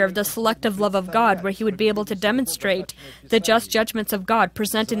carrier of the selective love of God, where he would be able to demonstrate the just judgments of God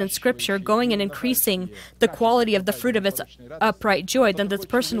presented in Scripture, going and increasing the quality of the fruit of its upright joy, then this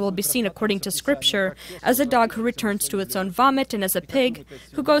person will be seen according to Scripture as a dog who returns to its own vomit, and as a pig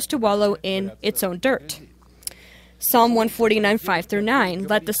who goes to wallow in its own dirt. Psalm 149, 5-9.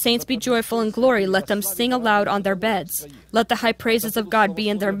 Let the saints be joyful in glory. Let them sing aloud on their beds. Let the high praises of God be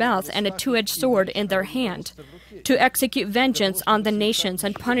in their mouth and a two-edged sword in their hand, to execute vengeance on the nations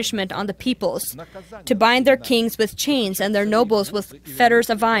and punishment on the peoples, to bind their kings with chains and their nobles with fetters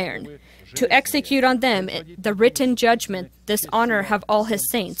of iron, to execute on them the written judgment. This honor have all his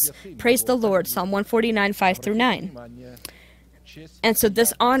saints. Praise the Lord. Psalm 149, 5-9. And so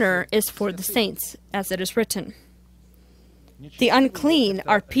this honor is for the saints, as it is written. The unclean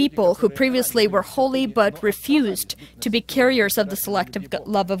are people who previously were holy but refused to be carriers of the selective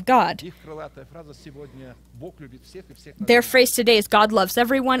love of God. Their phrase today is, God loves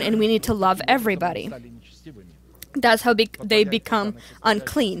everyone and we need to love everybody. That's how they become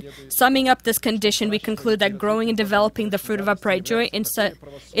unclean. Summing up this condition, we conclude that growing and developing the fruit of upright joy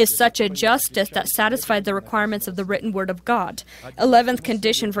is such a justice that satisfies the requirements of the written word of God. 11th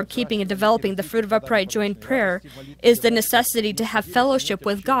condition for keeping and developing the fruit of upright joy in prayer is the necessity to have fellowship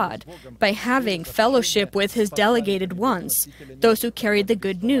with God by having fellowship with his delegated ones, those who carry the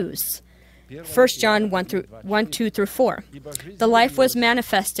good news. 1 John 1:2-4. The life was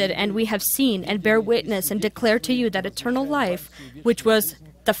manifested, and we have seen and bear witness and declare to you that eternal life, which was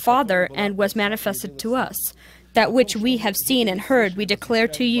the Father and was manifested to us. That which we have seen and heard we declare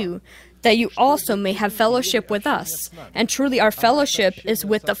to you, that you also may have fellowship with us. And truly our fellowship is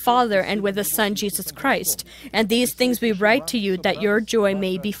with the Father and with His Son Jesus Christ. And these things we write to you, that your joy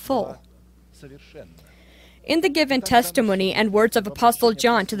may be full. In the given testimony and words of Apostle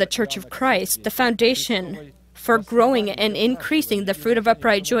John to the Church of Christ, the foundation for growing and increasing the fruit of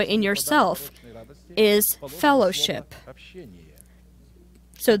upright joy in yourself is fellowship,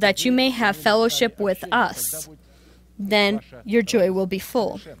 so that you may have fellowship with us. Then your joy will be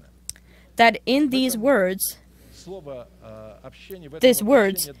full. That in these words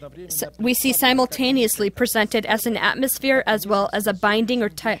we see simultaneously presented as an atmosphere as well as a binding or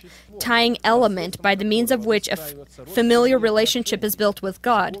tying element by the means of which a familiar relationship is built with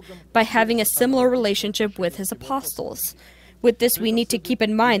God, by having a similar relationship with his apostles. With this, we need to keep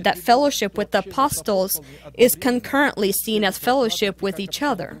in mind that fellowship with the apostles is concurrently seen as fellowship with each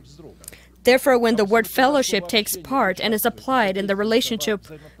other. Therefore, when the word fellowship takes part and is applied in the relationship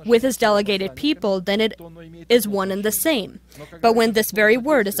with his delegated people, then it is one and the same. But when this very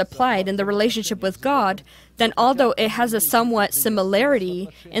word is applied in the relationship with God, then although it has a somewhat similarity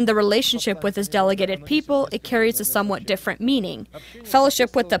in the relationship with his delegated people, it carries a somewhat different meaning.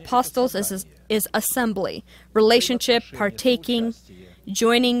 Fellowship with the apostles is assembly, relationship, partaking,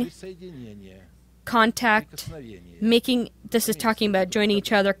 joining, contact, this is talking about joining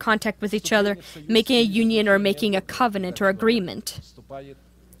each other, contact with each other, making a union or making a covenant or agreement.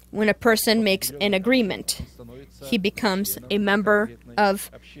 When a person makes an agreement, he becomes a member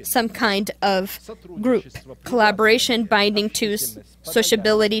of some kind of group. Collaboration, binding to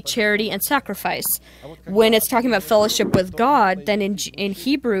sociability, charity, and sacrifice. When it's talking about fellowship with God, then in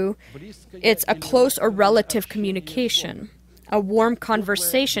Hebrew, it's a close or relative communication, a warm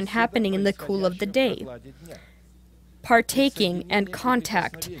conversation happening in the cool of the day. Partaking and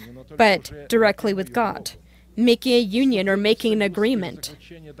contact, but directly with God. Making a union or making an agreement,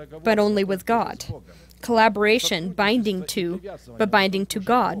 but only with God. Collaboration, binding to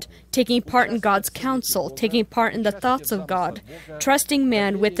God. Taking part in God's counsel, taking part in the thoughts of God. Trusting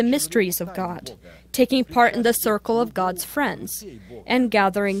man with the mysteries of God. Taking part in the circle of God's friends. And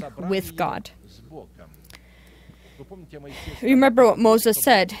gathering with God. Remember what Moses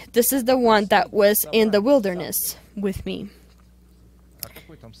said, this is the one that was in the wilderness with me.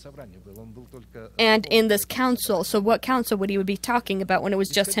 And in this council, so what council would he be talking about when it was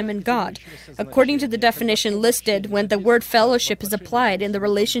just him and God? According to the definition listed, when the word fellowship is applied in the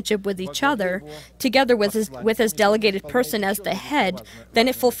relationship with each other, together with his delegated person as the head, then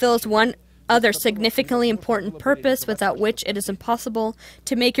it fulfills one other significantly important purpose without which it is impossible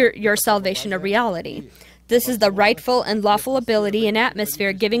to make your salvation a reality. This is the rightful and lawful ability and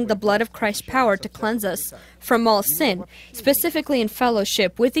atmosphere giving the blood of Christ power to cleanse us from all sin, specifically in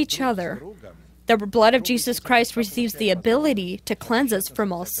fellowship with each other. The blood of Jesus Christ receives the ability to cleanse us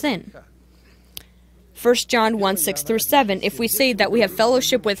from all sin. 1 John 1:6-7, if we say that we have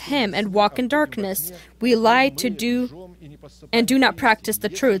fellowship with him and walk in darkness, we lie to do not practice the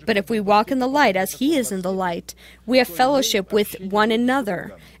truth. But if we walk in the light as he is in the light, we have fellowship with one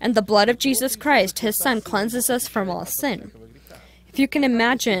another. And the blood of Jesus Christ, his Son, cleanses us from all sin. If you can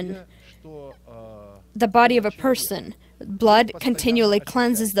imagine the body of a person, blood continually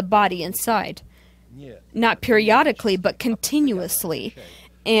cleanses the body inside. Not periodically, but continuously.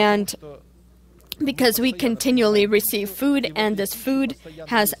 And because we continually receive food, and this food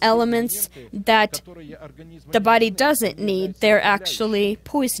has elements that the body doesn't need, they're actually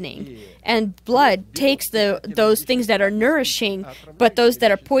poisoning. And blood takes those things that are nourishing, but those that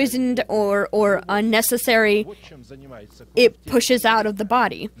are poisoned or unnecessary, it pushes out of the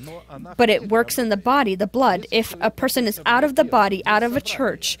body. But it works in the body, the blood. If a person is out of the body, out of a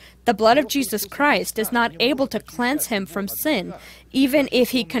church, The blood of Jesus Christ is not able to cleanse him from sin. Even if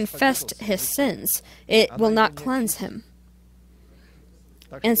he confessed his sins, it will not cleanse him.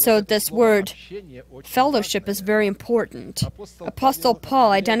 And so this word fellowship is very important. Apostle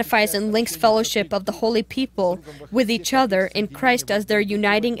Paul identifies and links fellowship of the holy people with each other in Christ as they're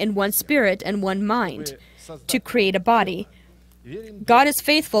uniting in one spirit and one mind to create a body. God is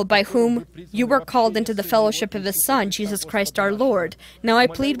faithful, by whom you were called into the fellowship of his Son, Jesus Christ our Lord. Now I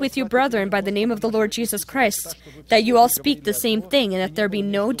plead with you, brethren, by the name of the Lord Jesus Christ, that you all speak the same thing, and that there be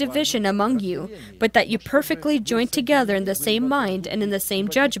no division among you, but that you perfectly join together in the same mind and in the same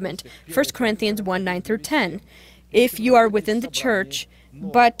judgment. 1 Corinthians 1:9-10. If you are within the church,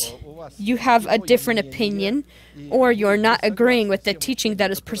 but you have a different opinion, or you're not agreeing with the teaching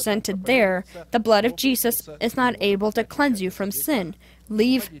that is presented there, the blood of Jesus is not able to cleanse you from sin.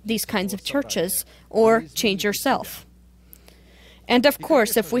 Leave these kinds of churches, or change yourself. And of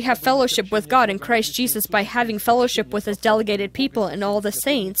course, if we have fellowship with God in Christ Jesus by having fellowship with his delegated people and all the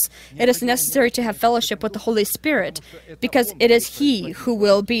saints, it is necessary to have fellowship with the Holy Spirit, because it is he who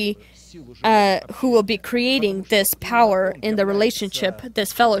will be creating this power in the relationship,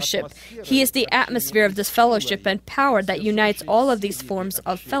 this fellowship. He is the atmosphere of this fellowship and power that unites all of these forms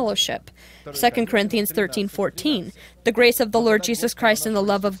of fellowship. 2 Corinthians 13:14. The grace of the Lord Jesus Christ and the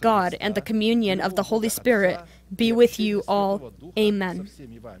love of God and the communion of the Holy Spirit be with you all. Amen.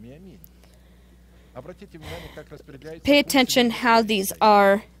 Pay attention how these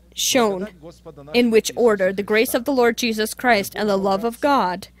are shown, in which order: the grace of the Lord Jesus Christ and the love of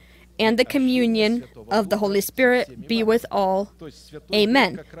God and the communion of the Holy Spirit be with all.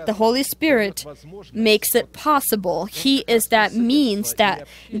 Amen. The Holy Spirit makes it possible. He is that means, that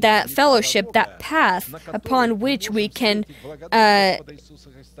fellowship, that path upon which we can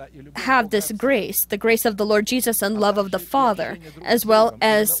have this grace, the grace of the Lord Jesus and love of the Father, as well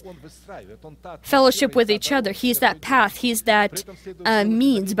as fellowship with each other. He's that path. He's that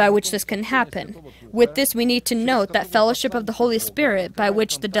means by which this can happen. With this, we need to note that fellowship of the Holy Spirit, by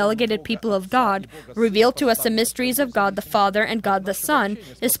which the delegated people of God reveal to us the mysteries of God the Father and God the Son,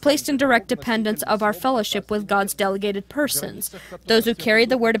 is placed in direct dependence of our fellowship with God's delegated persons, those who carry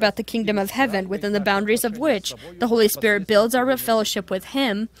the word about the kingdom of heaven, within the boundaries of which the Holy Spirit builds our fellowship with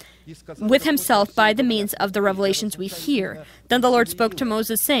himself by the means of the revelations we hear. Then the Lord spoke to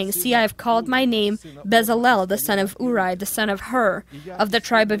Moses, saying, See, I have called my name Bezalel, the son of Uri, the son of Hur, of the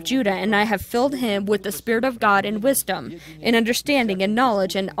tribe of Judah, and I have filled him with the Spirit of God in wisdom, in understanding and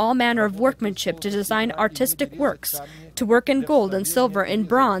knowledge, and all manner of workmanship, to design artistic works, to work in gold and silver, in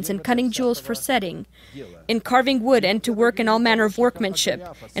bronze, and cutting jewels for setting, in carving wood, and to work in all manner of workmanship.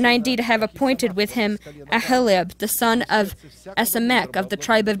 And I indeed have appointed with him Aholiab, the son of Ahisamach, of the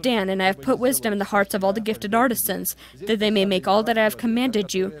tribe of Dan, and I have put wisdom in the hearts of all the gifted artisans, that they may make all that I have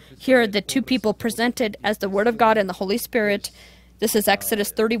commanded you. Here are the two people presented as the Word of God and the Holy Spirit. This is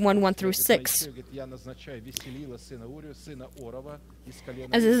Exodus 31:1-6.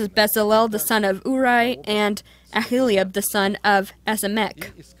 As this is Bezalel, the son of Uri, and Aholiab, the son of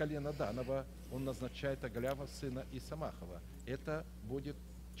Ahisamach.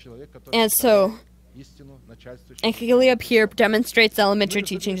 And so, Aholiab here demonstrates the elementary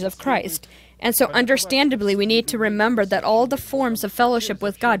teachings of Christ. And so, understandably, we need to remember that all the forms of fellowship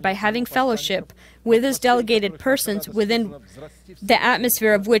with God, by having fellowship with his delegated persons within the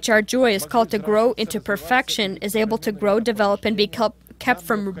atmosphere of which our joy is called to grow into perfection, is able to grow, develop, and be kept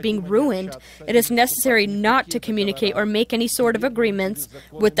from being ruined. It is necessary not to communicate or make any sort of agreements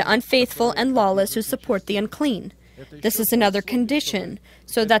with the unfaithful and lawless who support the unclean. This is another condition,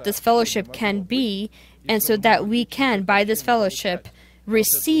 so that this fellowship can be, and so that we can, by this fellowship,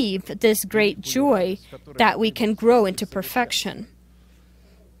 receive this great joy, that we can grow into perfection.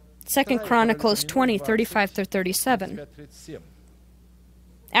 2 Chronicles 20:35-37.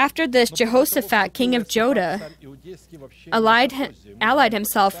 After this, Jehoshaphat, king of Judah, allied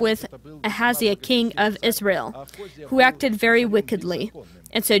himself with Ahaziah, king of Israel, who acted very wickedly.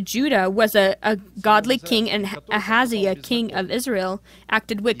 And so Judah was a godly king, and Ahaziah, king of Israel,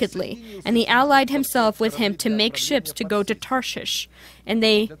 acted wickedly. And he allied himself with him to make ships to go to Tarshish. And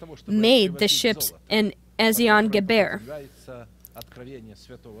they made the ships in Ezion-Geber.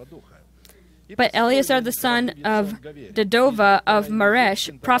 But Eleazar, the son of Dodova of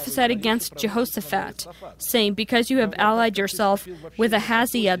Maresh, prophesied against Jehoshaphat, saying, Because you have allied yourself with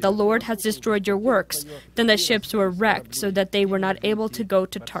Ahaziah, the Lord has destroyed your works. Then the ships were wrecked, so that they were not able to go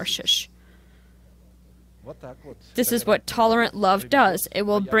to Tarshish. This is what tolerant love does. It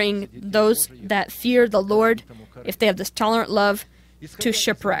will bring those that fear the Lord, if they have this tolerant love, to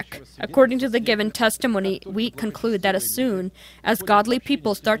shipwreck. According to the given testimony, we conclude that as soon as godly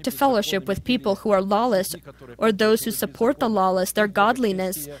people start to fellowship with people who are lawless or those who support the lawless, their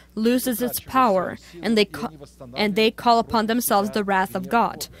godliness loses its power, and they call upon themselves the wrath of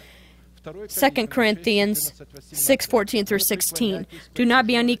God. 2 Corinthians 6:14 through 16. Do not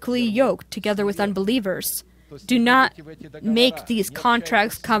be unequally yoked together with unbelievers. Do not make these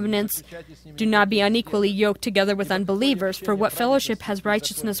contracts, covenants. Do not be unequally yoked together with unbelievers. For what fellowship has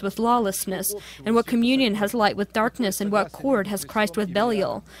righteousness with lawlessness? And what communion has light with darkness? And what accord has Christ with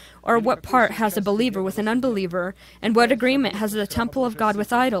Belial? Or what part has a believer with an unbeliever? And what agreement has the temple of God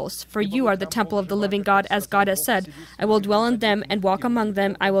with idols? For you are the temple of the living God, as God has said, I will dwell in them and walk among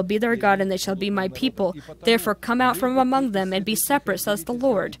them. I will be their God, and they shall be my people. Therefore come out from among them and be separate, says the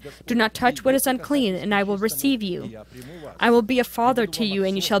Lord. Do not touch what is unclean, and I will receive you. I will be a father to you,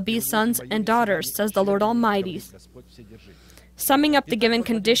 and you shall be sons and daughters, says the Lord Almighty. Summing up the given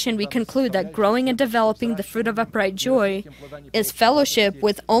condition, we conclude that growing and developing the fruit of upright joy is fellowship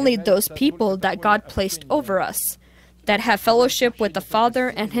with only those people that God placed over us, that have fellowship with the Father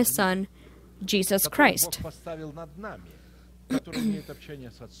and His Son, Jesus Christ.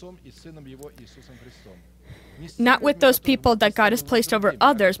 Not with those people that God has placed over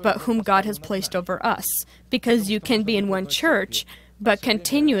others, but whom God has placed over us. Because you can be in one church, but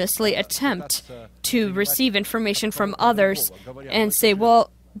continuously attempt to receive information from others and say,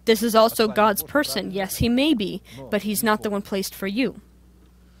 well, this is also God's person. Yes, he may be, but he's not the one placed for you.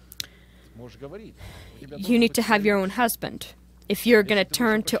 You need to have your own husband. If you're going to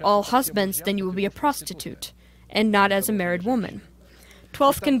turn to all husbands, then you will be a prostitute, and not as a married woman.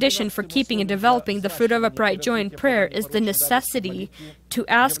 12th condition for keeping and developing the fruit of upright joy in prayer is the necessity to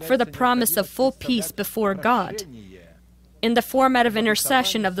ask for the promise of full peace before God, in the format of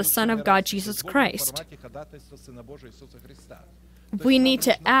intercession of the Son of God, Jesus Christ. We need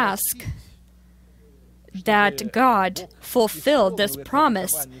to ask that God fulfill this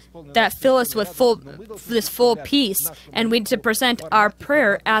promise, that fill us with this full peace, and we need to present our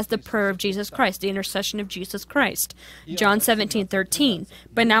prayer as the prayer of Jesus Christ, the intercession of Jesus Christ. John 17:13.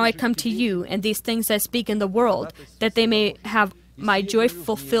 But now I come to you, and these things I speak in the world, that they may have my joy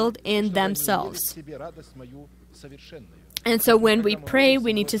fulfilled in themselves. And so when we pray,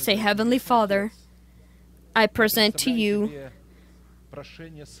 we need to say, Heavenly Father, I present to you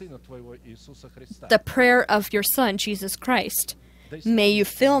the prayer of your Son, Jesus Christ. May you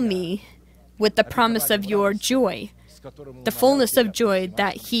fill me with the promise of your joy, the fullness of joy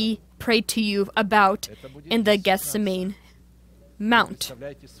that he prayed to you about in the Gethsemane Mount.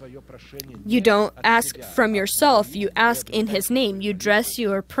 You don't ask from yourself, you ask in his name. You dress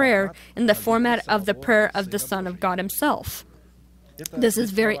your prayer in the format of the prayer of the Son of God himself. This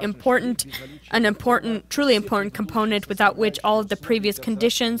is very important, truly important component without which all of the previous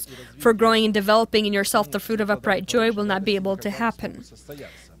conditions for growing and developing in yourself the fruit of upright joy will not be able to happen.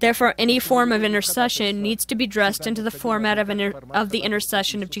 Therefore, any form of intercession needs to be dressed into the format of the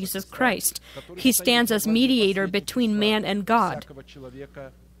intercession of Jesus Christ. He stands as mediator between man and God.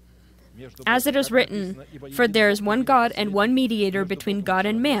 As it is written, for there is one God and one mediator between God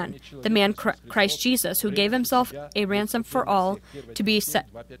and man, the man Christ Jesus, who gave himself a ransom for all, to be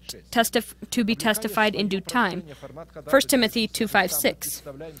testified in due time. 1 Timothy 2:5-6.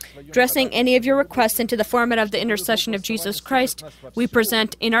 Dressing any of your requests into the format of the intercession of Jesus Christ, we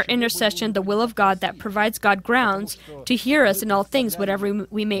present in our intercession the will of God that provides God grounds to hear us in all things, whatever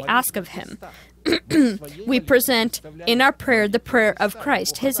we may ask of him. We present in our prayer the prayer of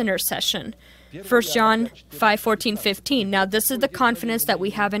Christ, his intercession. 1 John 5:14-15. Now this is the confidence that we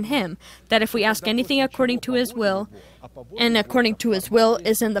have in him, that if we ask anything according to his will, and according to his will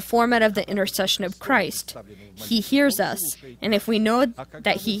is in the format of the intercession of Christ, he hears us. And if we know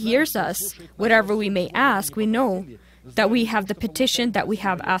that he hears us, whatever we may ask, we know that we have the petition that we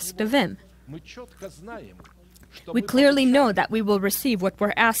have asked of him. We clearly know that we will receive what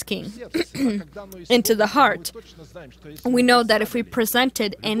we're asking into the heart. We know that if we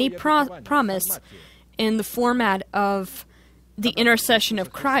presented any promise in the format of the intercession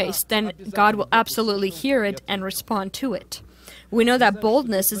of Christ, then God will absolutely hear it and respond to it. We know that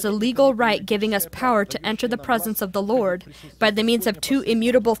boldness is a legal right giving us power to enter the presence of the Lord by the means of two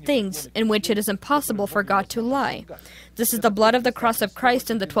immutable things in which it is impossible for God to lie. This is the blood of the cross of Christ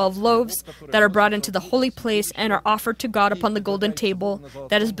and the 12 loaves that are brought into the holy place and are offered to God upon the golden table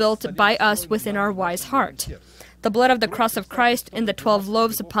that is built by us within our wise heart. The blood of the cross of Christ and the 12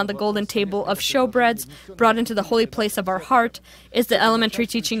 loaves upon the golden table of showbreads brought into the holy place of our heart is the elementary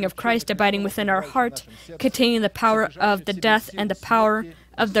teaching of Christ abiding within our heart, containing the power of the death and the power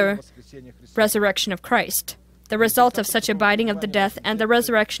of the resurrection of Christ. The result of such abiding of the death and the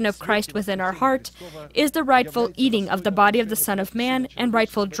resurrection of Christ within our heart is the rightful eating of the body of the Son of Man and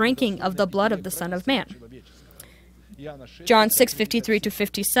rightful drinking of the blood of the Son of Man. John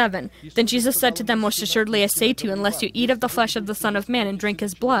 6:53-57. Then Jesus said to them, Most assuredly I say to you, unless you eat of the flesh of the Son of Man and drink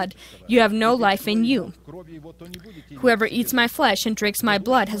his blood, you have no life in you. Whoever eats my flesh and drinks my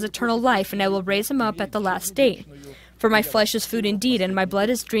blood has eternal life, and I will raise him up at the last day. For my flesh is food indeed, and my blood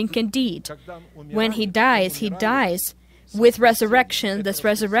is drink indeed. When he dies with resurrection. This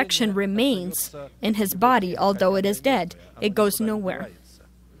resurrection remains in his body, although it is dead. It goes nowhere.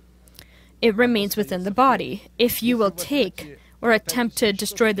 It remains within the body. If you will take or attempt to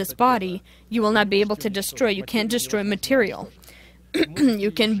destroy this body, you will not be able to destroy. You can't destroy material. You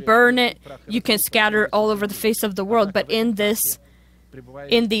can burn it, you can scatter all over the face of the world, but in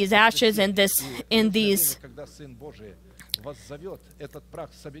these ashes, in these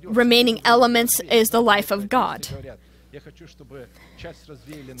remaining elements is the life of God.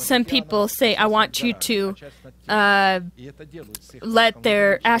 Some people say, I want you to let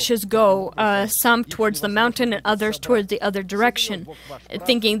their ashes go, some towards the mountain and others towards the other direction,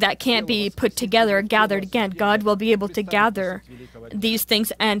 thinking that can't be put together or gathered again. God will be able to gather these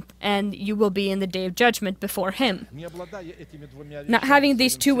things, and you will be in the day of judgment before him. Not having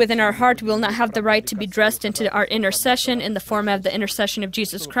these two within our heart, we will not have the right to be dressed into our intercession in the format of the intercession of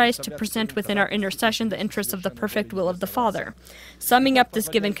Jesus Christ, to present within our intercession the interests of the perfect will of the Father. Summing up this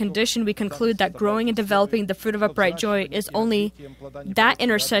given condition, we conclude that growing and developing the fruit of upright joy is only that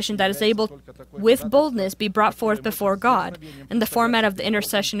intercession that is able, with boldness, be brought forth before God in the format of the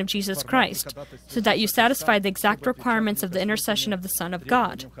intercession of Jesus Christ, so that you satisfy the exact requirements of the intercession of the Son of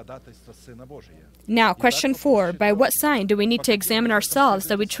God. Now, question 4. By what sign do we need to examine ourselves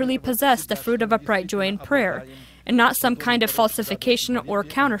that we truly possess the fruit of upright joy in prayer, and not some kind of falsification or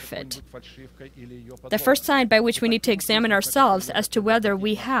counterfeit? The first sign by which we need to examine ourselves as to whether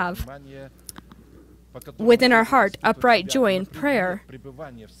we have within our heart upright joy in prayer.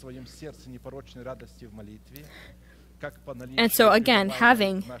 And so again,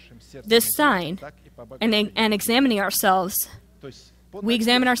 having this sign and examining ourselves, we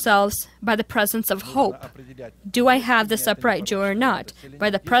examine ourselves by the presence of hope. Do I have this upright joy or not? By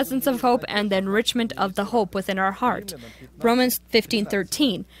the presence of hope and the enrichment of the hope within our heart. Romans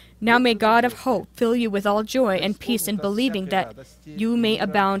 15:13. Now may God of hope fill you with all joy and peace in believing, that you may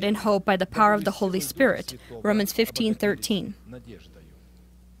abound in hope by the power of the Holy Spirit. Romans 15:13.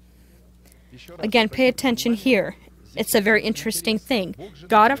 Again, pay attention here. It's a very interesting thing.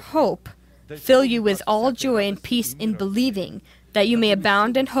 God of hope fill you with all joy and peace in believing, that you may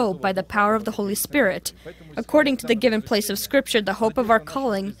abound in hope by the power of the Holy Spirit. According to the given place of Scripture, the hope of our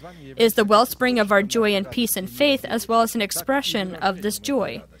calling is the wellspring of our joy and peace and faith, as well as an expression of this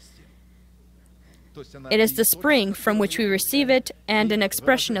joy. It is the spring from which we receive it, and an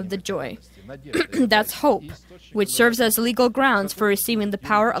expression of the joy. That's hope, which serves as legal grounds for receiving the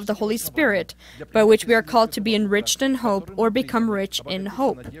power of the Holy Spirit, by which we are called to be enriched in hope or become rich in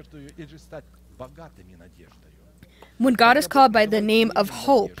hope. When God is called by the name of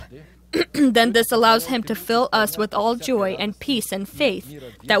hope, then this allows him to fill us with all joy and peace and faith,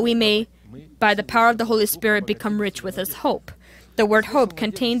 that we may, by the power of the Holy Spirit, become rich with his hope. The word hope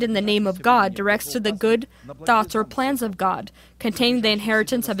contained in the name of God directs to the good thoughts or plans of God, containing the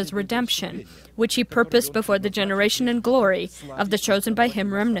inheritance of his redemption, which he purposed before the generation and glory of the chosen by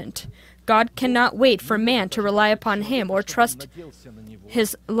him remnant. God cannot wait for man to rely upon him or trust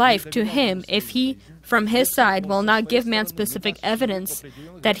his life to him if he, from his side, will not give man specific evidence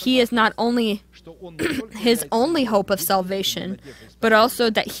that he is not only his only hope of salvation, but also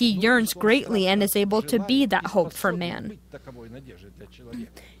that he yearns greatly and is able to be that hope for man.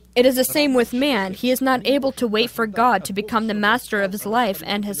 It is the same with man. He is not able to wait for God to become the master of his life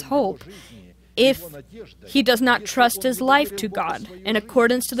and his hope if he does not trust his life to God in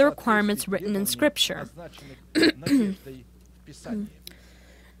accordance to the requirements written in Scripture.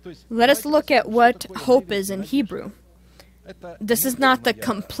 Let us look at what hope is in Hebrew. This is not the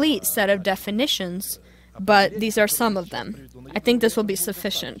complete set of definitions, but these are some of them. I think this will be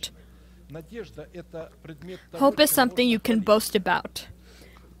sufficient. Hope is something you can boast about.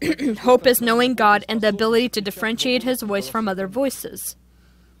 Hope is knowing God and the ability to differentiate his voice from other voices.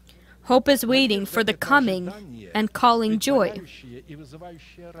 Hope is waiting for the coming and calling joy.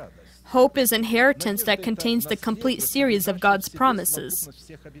 Hope is inheritance that contains the complete series of God's promises.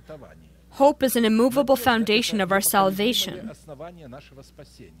 Hope is an immovable foundation of our salvation.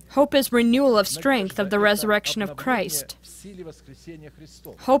 Hope is renewal of strength of the resurrection of Christ.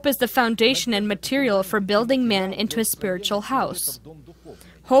 Hope is the foundation and material for building man into a spiritual house.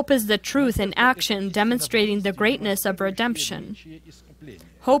 Hope is the truth in action demonstrating the greatness of redemption.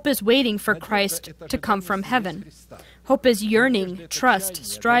 Hope is waiting for Christ to come from heaven. Hope is yearning, trust,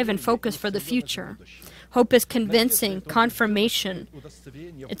 strive, and focus for the future. Hope is convincing, confirmation.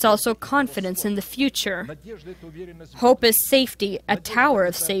 It's also confidence in the future. Hope is safety, a tower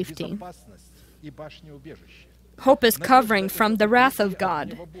of safety. Hope is covering from the wrath of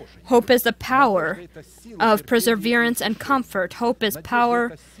God. Hope is the power of perseverance and comfort. Hope is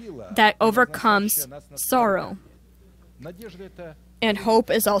power that overcomes sorrow. And hope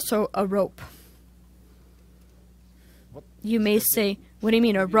is also a rope. You may say, what do you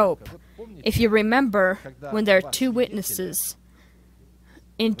mean a rope? If you remember, when there are two witnesses,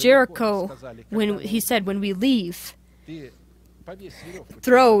 in Jericho, when he said, when we leave,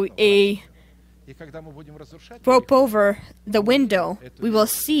 throw a rope over the window, we will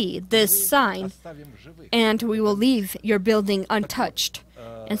see this sign, and we will leave your building untouched.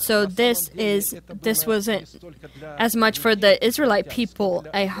 And so this wasn't as much for the Israelite people,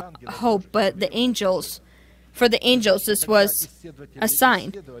 I hope, but for the angels, this was a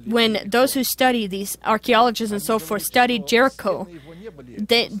sign. When those who study, these archaeologists and so forth, studied Jericho,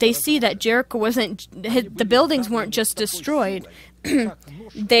 they see that Jericho the buildings weren't just destroyed.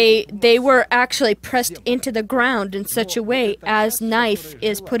 They were actually pressed into the ground in such a way as knife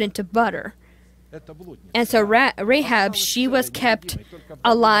is put into butter. And so Rahab, she was kept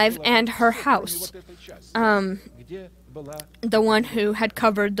alive, and her house, the one who had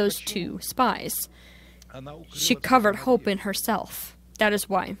covered those two spies. She covered hope in herself. That is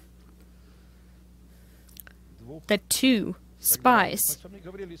why. The two spies.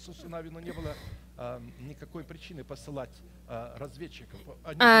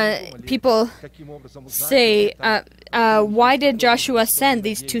 People say, why did Joshua send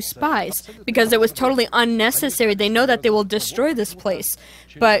these two spies? Because it was totally unnecessary. They know that they will destroy this place.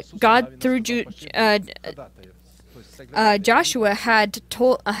 But God, through Joshua,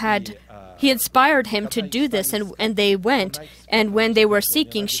 he inspired him to do this, and they went. And when they were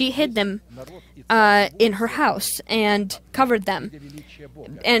seeking, she hid them in her house and covered them.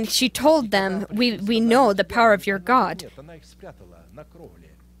 And she told them, we know the power of your God.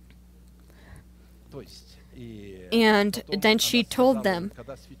 And then she told them,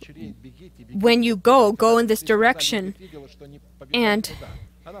 when you go in this direction. And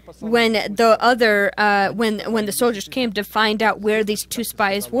when the soldiers came to find out where these two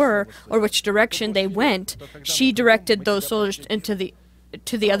spies were or which direction they went, she directed those soldiers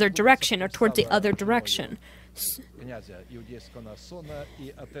to the other direction, or toward the other direction.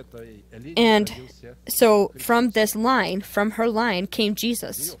 And so from her line came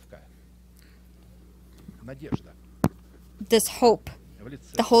Jesus. This hope,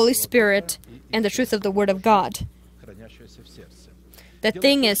 the Holy Spirit, and the truth of the Word of God. The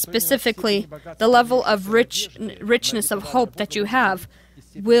thing is, specifically, the level of richness of hope that you have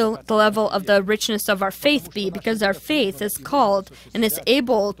will the level of the richness of our faith be, because our faith is called and is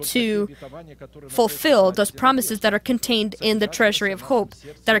able to fulfill those promises that are contained in the treasury of hope,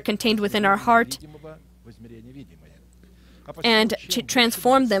 that are contained within our heart, and to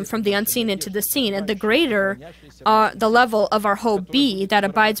transform them from the unseen into the seen. And the greater the level of our hope be that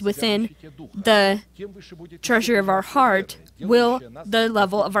abides within the treasury of our heart, will the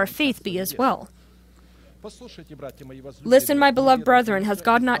level of our faith be as well. Listen, my beloved brethren, has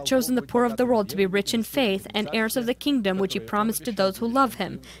God not chosen the poor of the world to be rich in faith and heirs of the kingdom which he promised to those who love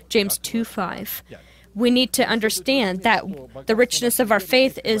him? James 2:5. We need to understand that the richness of our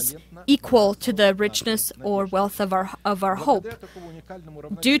faith is equal to the richness or wealth of our hope.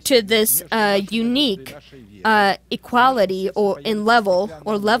 Due to this unique equality or in level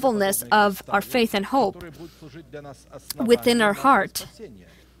or levelness of our faith and hope within our heart,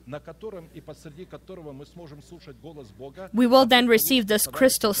 we will then receive this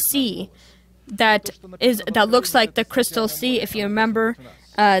crystal sea that looks like the crystal sea. If you remember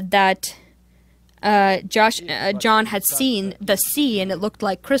that John had seen the sea, and it looked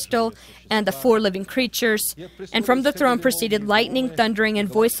like crystal, and the four living creatures. And from the throne proceeded lightning, thundering, and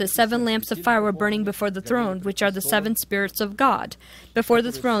voices. 7 lamps of fire were burning before the throne, which are the 7 spirits of God. Before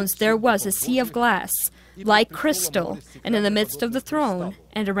the thrones there was a sea of glass, like crystal, and in the midst of the throne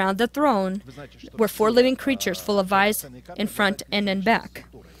and around the throne were 4 living creatures full of eyes in front and in back.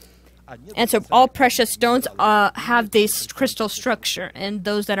 And so all precious stones have this crystal structure, and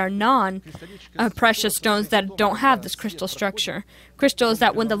those that are non-precious stones that don't have this crystal structure. Crystal is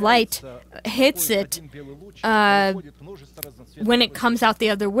that when the light hits it, when it comes out the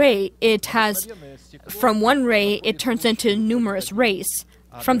other way, it has, from one ray, it turns into numerous rays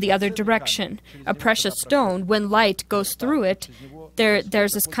from the other direction. A precious stone, when light goes through it,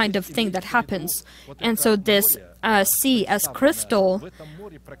 there's this kind of thing that happens. And so this sea as crystal,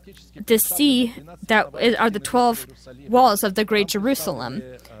 this sea that are the 12 walls of the Great Jerusalem.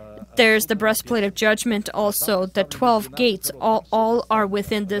 There's the breastplate of judgment also. The 12 gates all are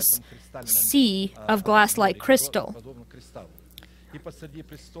within this sea of glass-like crystal.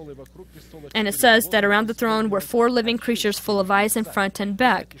 And it says that around the throne were 4 living creatures full of eyes in front and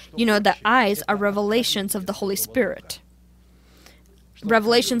back. You know, the eyes are revelations of the Holy Spirit.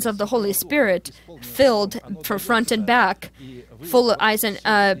 Revelations of the Holy Spirit filled from front and back, full of eyes in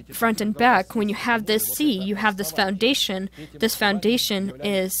front and back. When you have this sea, you have this foundation. This foundation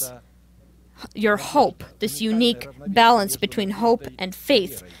is your hope, this unique balance between hope and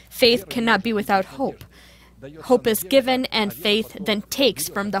faith. Faith cannot be without hope. Hope is given, and faith then takes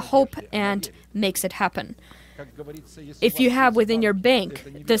from the hope and makes it happen. If you have within your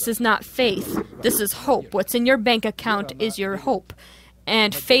bank, this is not faith, this is hope. What's in your bank account is your hope.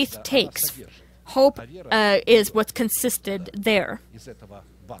 And faith takes. Hope is what's consisted there.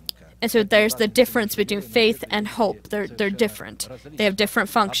 And so there's the difference between faith and hope. They're different. They have different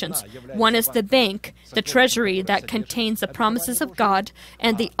functions. One is the bank, the treasury that contains the promises of God,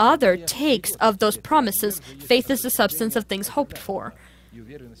 and the other takes of those promises. Faith is the substance of things hoped for.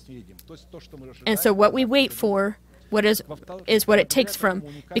 And so what we wait for is what it takes from.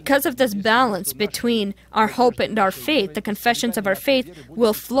 Because of this balance between our hope and our faith, the confessions of our faith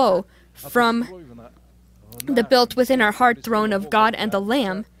will flow from the built within our heart throne of God and the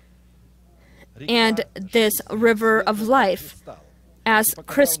Lamb, and this river of life as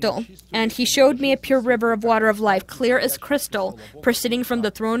crystal. And he showed me a pure river of water of life, clear as crystal, proceeding from the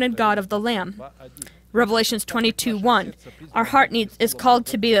throne and God of the Lamb. Revelations 22:1. Our heart is called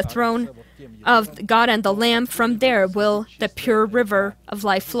to be the throne of God and the Lamb. From there will the pure river of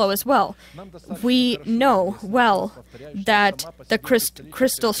life flow as well. We know well that the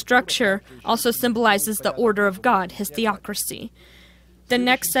crystal structure also symbolizes the order of God, His theocracy. The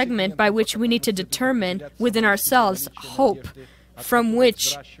next segment by which we need to determine within ourselves hope, from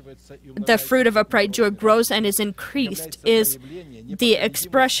which the fruit of upright joy grows and is increased, is the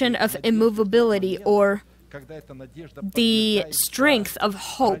expression of immovability, or the strength of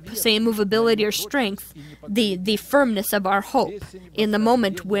hope. Say immovability or strength, the firmness of our hope in the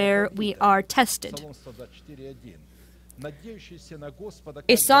moment where we are tested.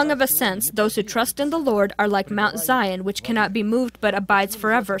 A song of ascents. Those who trust in the Lord are like Mount Zion, which cannot be moved but abides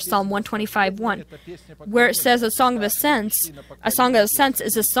forever. Psalm 125:1. Where it says a song of ascents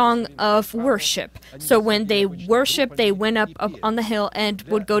is a song of worship. So when they worship, they went up on the hill and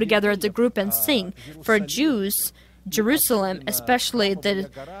would go together as a group and sing. For Jews, Jerusalem, especially the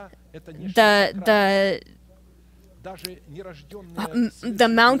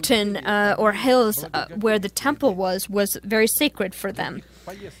mountain or hills where the temple was very sacred for them.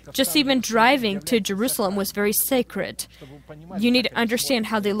 Just even driving to Jerusalem was very sacred. You need to understand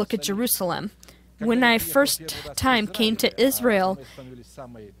how they look at Jerusalem. When I first time came to Israel,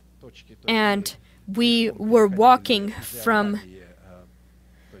 and we were walking from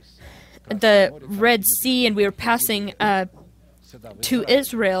the Red Sea and we were passing to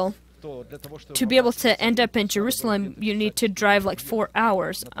Israel, to be able to end up in Jerusalem, you need to drive like 4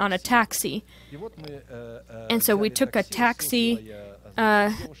 hours on a taxi. And so we took a taxi,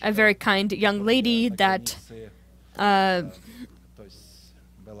 a very kind young lady that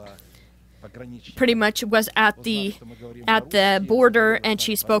pretty much was at the border, and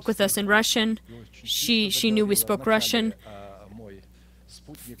she spoke with us in Russian. She knew we spoke Russian.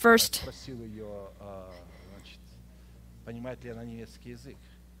 First,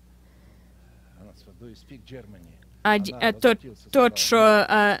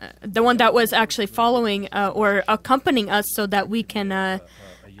 the one that was actually following or accompanying us so that we can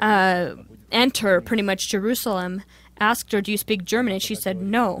enter pretty much Jerusalem, asked her, "Do you speak German?" And she said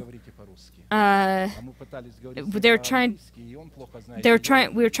no. We were trying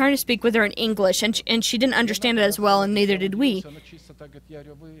to speak with her in English, and she didn't understand it as well, and neither did we.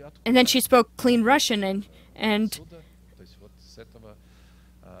 And then she spoke clean Russian, and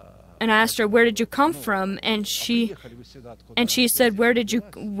I asked her, "Where did you come from?" And she said, "Where did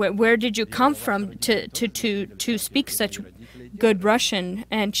you come from to speak such good Russian?"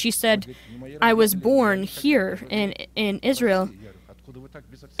 And she said, "I was born here in Israel."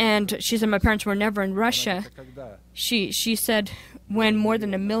 And she said, my parents were never in Russia. She said, when more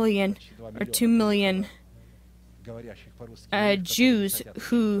than 1 million or 2 million Jews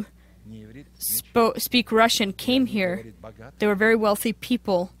who speak Russian came here, they were very wealthy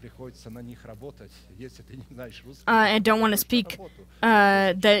people, and don't want to speak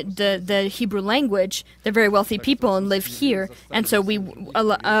the Hebrew language. They're very wealthy people and live here, and so we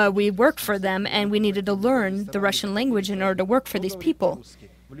work for them, and we needed to learn the Russian language in order to work for these people.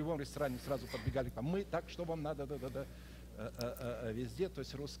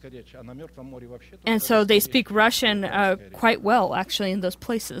 And so they speak Russian quite well, actually, in those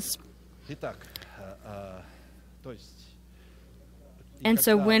places. And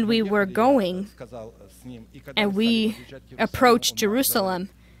so when we were going and we approached Jerusalem,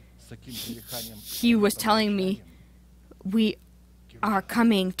 he was telling me, we are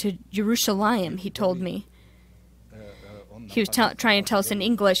coming to Jerusalem, he told me. He was trying to tell us in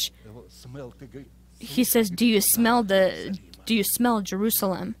English. He says, do you smell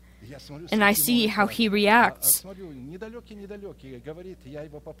Jerusalem? And I see how he reacts.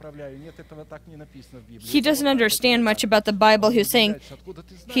 He doesn't understand much about the Bible. He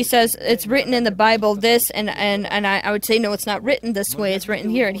says, it's written in the Bible this, and I would say, no, it's not written this way, it's written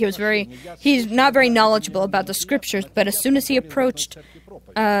here. And he's not very knowledgeable about the scriptures, but as soon as he approached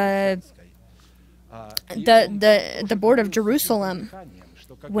the board of Jerusalem,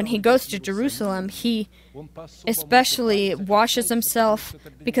 when he goes to Jerusalem, he especially washes himself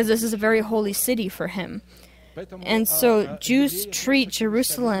because this is a very holy city for him. And so Jews treat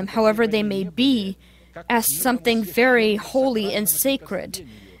Jerusalem, however they may be, as something very holy and sacred.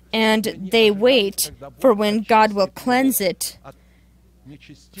 And they wait for when God will cleanse it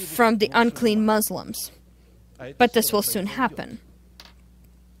from the unclean Muslims. But this will soon happen.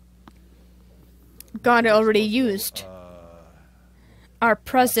 God already used our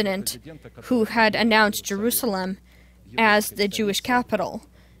president, who had announced Jerusalem as the Jewish capital,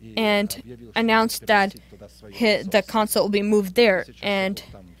 and announced that the consul will be moved there, and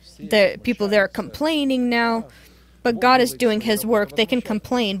the people there are complaining now, but God is doing His work. They can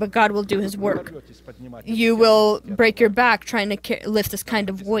complain, but God will do His work. You will break your back trying to lift this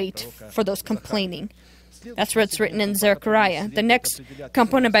kind of weight for those complaining. That's what's written in Zechariah. The next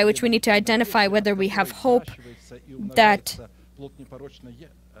component by which we need to identify whether we have hope, that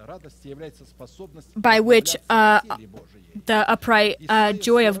by which the upright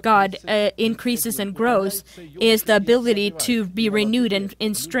joy of God increases and grows, is the ability to be renewed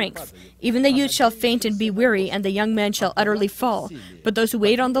in strength. Even the youth shall faint and be weary, and the young man shall utterly fall. But those who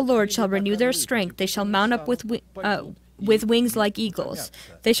wait on the Lord shall renew their strength. They shall mount up with wings like eagles.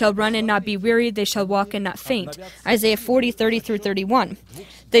 They shall run and not be weary. They shall walk and not faint. Isaiah 40:30-31.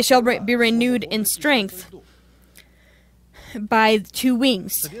 They shall be renewed in strength by 2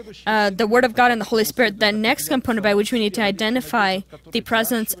 wings, the Word of God and the Holy Spirit. The next component by which we need to identify the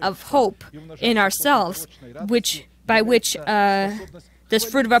presence of hope in ourselves, by which this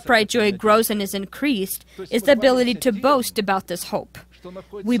fruit of upright joy grows and is increased, is the ability to boast about this hope.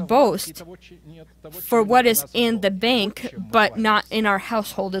 We boast for what is in the bank, but not in our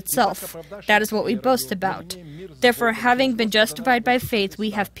household itself. That is what we boast about. Therefore, having been justified by faith,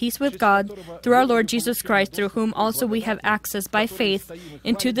 we have peace with God through our Lord Jesus Christ, through whom also we have access by faith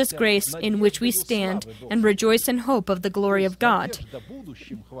into this grace in which we stand and rejoice in hope of the glory of God.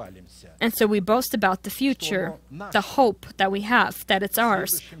 And so we boast about the future, the hope that we have, that it's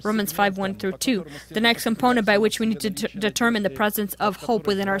ours. Romans 5:1-2. The next component by which we need to determine the presence of hope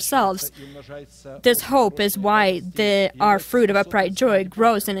within ourselves. This hope is why our fruit of upright joy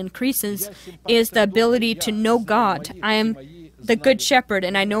grows and increases, is the ability to know God. I am the good shepherd,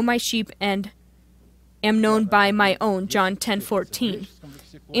 and I know my sheep and am known by my own. John 10:14.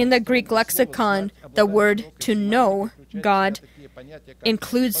 In the Greek lexicon, the word to know God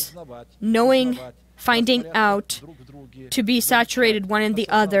includes knowing, finding out, to be saturated one in the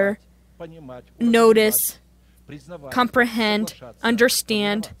other, notice, comprehend,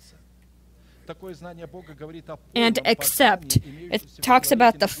 understand, and accept. It talks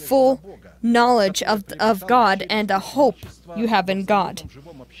about the full knowledge of God and the hope you have in God.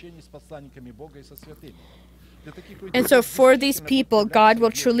 And so for these people, God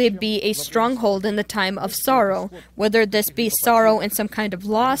will truly be a stronghold in the time of sorrow, whether this be sorrow in some kind of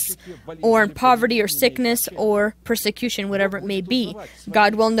loss, or in poverty or sickness or persecution, whatever it may be.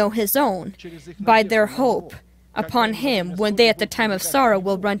 God will know His own by their hope upon Him, when they at the time of sorrow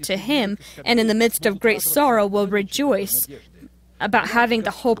will run to Him, and in the midst of great sorrow will rejoice about having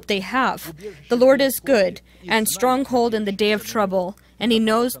the hope they have. The Lord is good and stronghold in the day of trouble, and He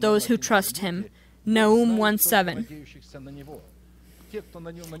knows those who trust Him. Nahum 1:7.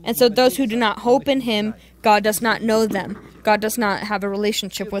 And so those who do not hope in Him, God does not know them. God does not have a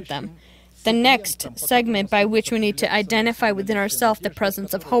relationship with them. The next segment by which we need to identify within ourselves the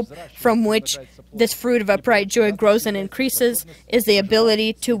presence of hope from which this fruit of upright joy grows and increases is the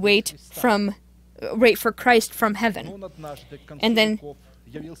ability to wait for Christ from heaven. And then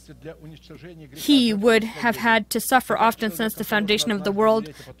He would have had to suffer often since the foundation of the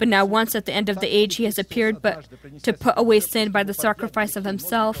world, but now once at the end of the age He has appeared but to put away sin by the sacrifice of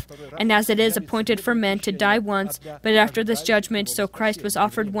Himself. And as it is appointed for men to die once, but after this judgment, so Christ was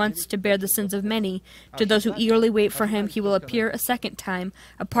offered once to bear the sins of many. To those who eagerly wait for Him, He will appear a second time,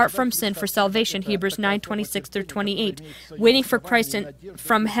 apart from sin, for salvation. Hebrews 9:26-28. Waiting for Christ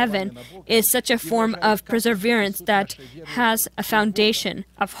from heaven is such a form of perseverance that has a foundation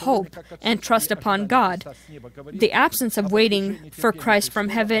of hope and trust upon God. The absence of waiting for Christ from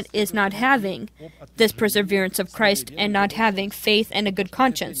heaven is not having this perseverance of Christ and not having faith and a good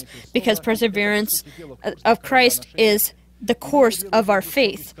conscience, because perseverance of Christ is the course of our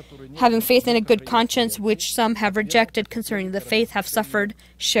faith. Having faith and a good conscience, which some have rejected concerning the faith, have suffered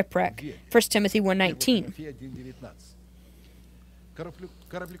shipwreck. 1 Timothy 1:19.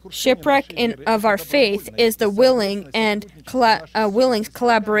 Shipwreck of our faith is the willing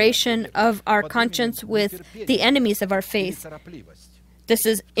collaboration of our conscience with the enemies of our faith. This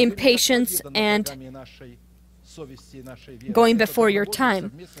is impatience and going before your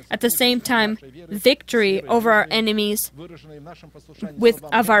time. At the same time, victory over our enemies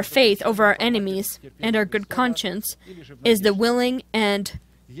of our faith over our enemies and our good conscience is the willing and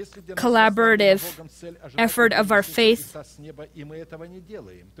collaborative effort of our faith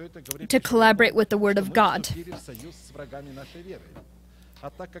to collaborate with the Word of God.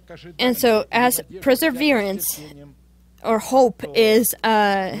 And so, as perseverance or hope has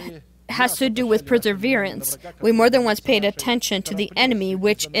to do with perseverance, we more than once paid attention to the enemy,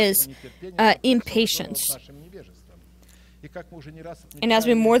 which is impatience. And as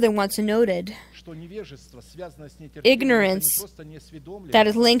we more than once noted, ignorance that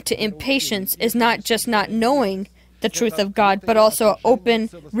is linked to impatience is not just not knowing the truth of God, but also open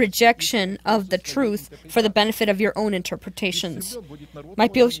rejection of the truth for the benefit of your own interpretations. My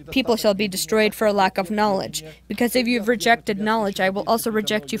people shall be destroyed for a lack of knowledge. Because if you have rejected knowledge, I will also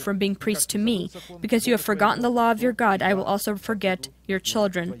reject you from being priests to me. Because you have forgotten the law of your God, I will also forget your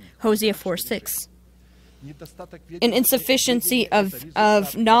children. Hosea 4:6. An insufficiency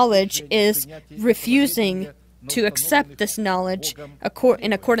of knowledge is refusing to accept this knowledge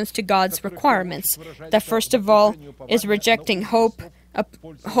in accordance to God's requirements. That first of all is rejecting hope,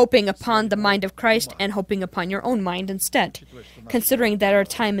 hoping upon the mind of Christ and hoping upon your own mind instead. Considering that our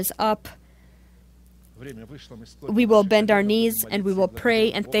time is up, we will bend our knees and we will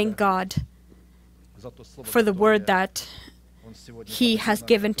pray and thank God for the word that He has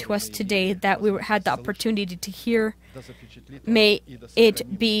given to us today, that we had the opportunity to hear. May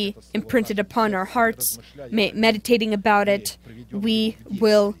it be imprinted upon our hearts. May, meditating about it, we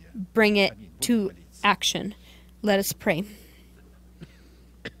will bring it to action. Let us pray.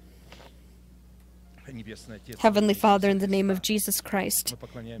 Heavenly Father, in the name of Jesus Christ,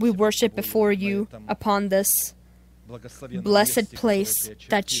 we worship before you upon this blessed place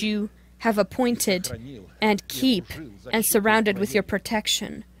that you have appointed and keep and surrounded with your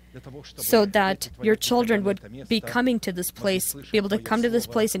protection, so that your children would be coming to this place, be able to come to this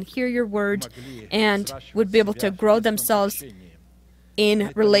place and hear your word, and would be able to grow themselves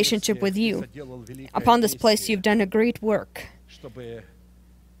in relationship with you. Upon this place, you've done a great work,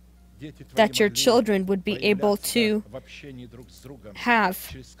 that your children would be able to have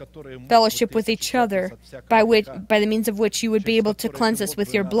fellowship with each other, by the means of which you would be able to cleanse us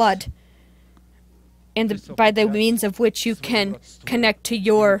with your blood, and by the means of which you can connect to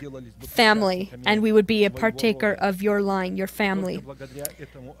your family, and we would be a partaker of your line, your family.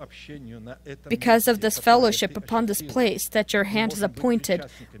 Because of this fellowship upon this place that your hand has appointed,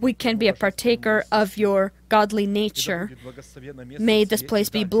 we can be a partaker of your godly nature. May this place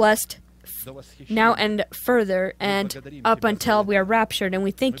be blessed now and further and up until we are raptured, and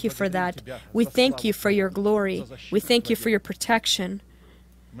we thank you for that. We thank you for your glory. We thank you for your protection.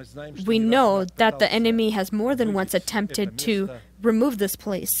 We know that the enemy has more than once attempted to remove this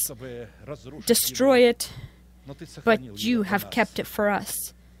place, destroy it, but you have kept it for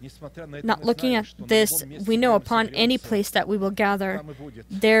us. Not looking at this, we know upon any place that we will gather,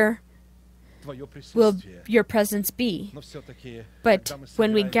 there will your presence be. But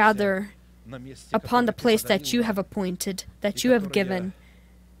when we gather upon the place that you have appointed, that you have given,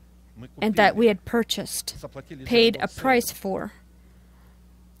 and that we had purchased, paid a price for,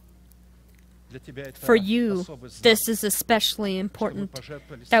 For you, this is especially important,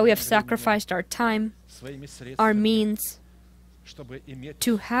 that we have sacrificed our time, our means,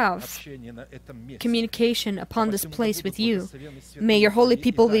 to have communication upon this place with you. May your holy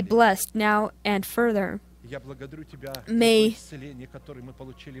people be blessed now and further. May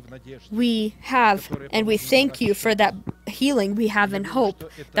we have, and we thank you for that healing we have in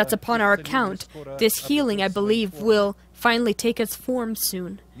hope that's upon our account. This healing, I believe, will finally take its form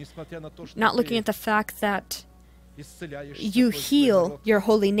soon. Not looking at the fact that you heal your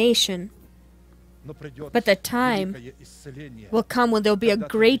holy nation, but the time will come when there will be a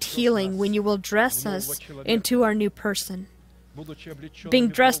great healing, when you will dress us into our new person. Being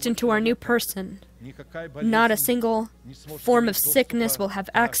dressed into our new person, not a single form of sickness will have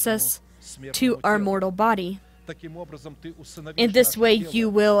access to our mortal body. In this way, you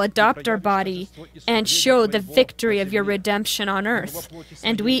will adopt our body and show the victory of your redemption on earth.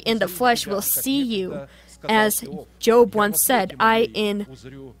 And we in the flesh will see you, as Job once said, I in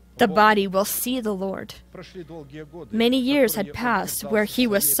the body will see the Lord. Many years had passed where he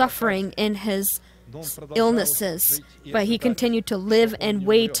was suffering in his illnesses, but he continued to live and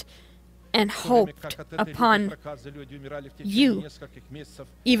wait and hoped upon you,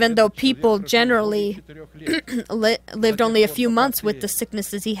 even though people generally lived only a few months with the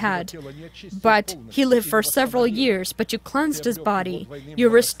sicknesses he had. But he lived for several years, but you cleansed his body, you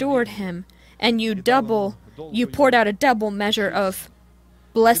restored him, and you poured out a double measure of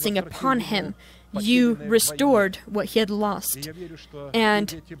blessing upon him. You restored what he had lost.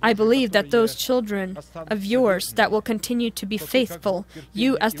 And I believe that those children of yours that will continue to be faithful,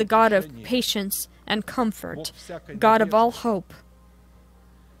 you as the God of patience and comfort, God of all hope,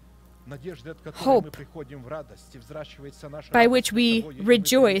 hope by which we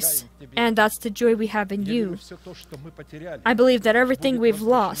rejoice, and that's the joy we have in you. I believe that everything we've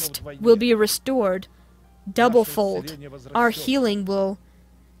lost will be restored double-fold. Our healing will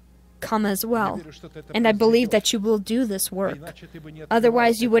come as well. And I believe that you will do this work.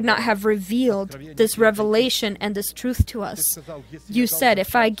 Otherwise, you would not have revealed this revelation and this truth to us. You said,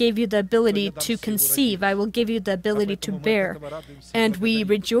 if I gave you the ability to conceive, I will give you the ability to bear. And we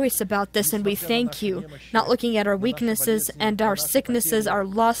rejoice about this, and we thank you. Not looking at our weaknesses and our sicknesses, our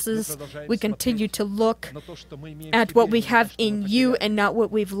losses, we continue to look at what we have in you and not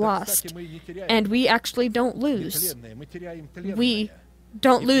what we've lost. And we actually don't lose. We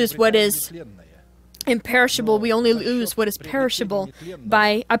don't lose what is imperishable. We only lose what is perishable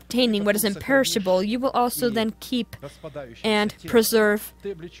by obtaining what is imperishable. You will also then keep and preserve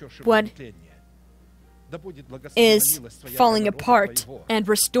what is falling apart and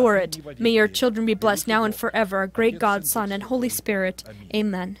restore it. May your children be blessed now and forever. Our great God, Son, and Holy Spirit.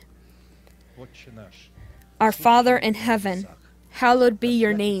 Amen. Our Father in heaven, hallowed be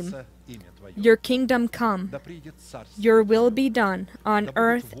your name. Your kingdom come, your will be done on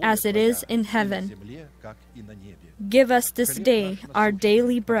earth as it is in heaven. Give us this day our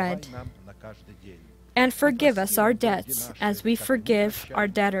daily bread, and forgive us our debts as we forgive our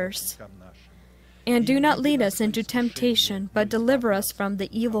debtors. And do not lead us into temptation, but deliver us from the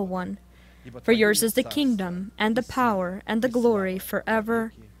evil one. For yours is the kingdom, and the power, and the glory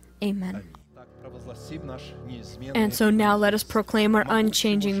forever. Amen. And so now let us proclaim our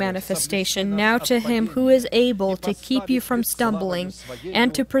unchanging manifestation. Now to Him who is able to keep you from stumbling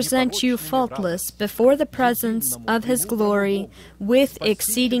and to present you faultless before the presence of His glory with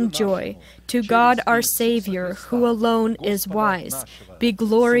exceeding joy, to God our Savior, who alone is wise, be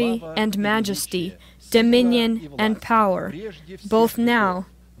glory and majesty, dominion and power, both now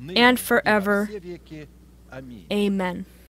and forever. Amen.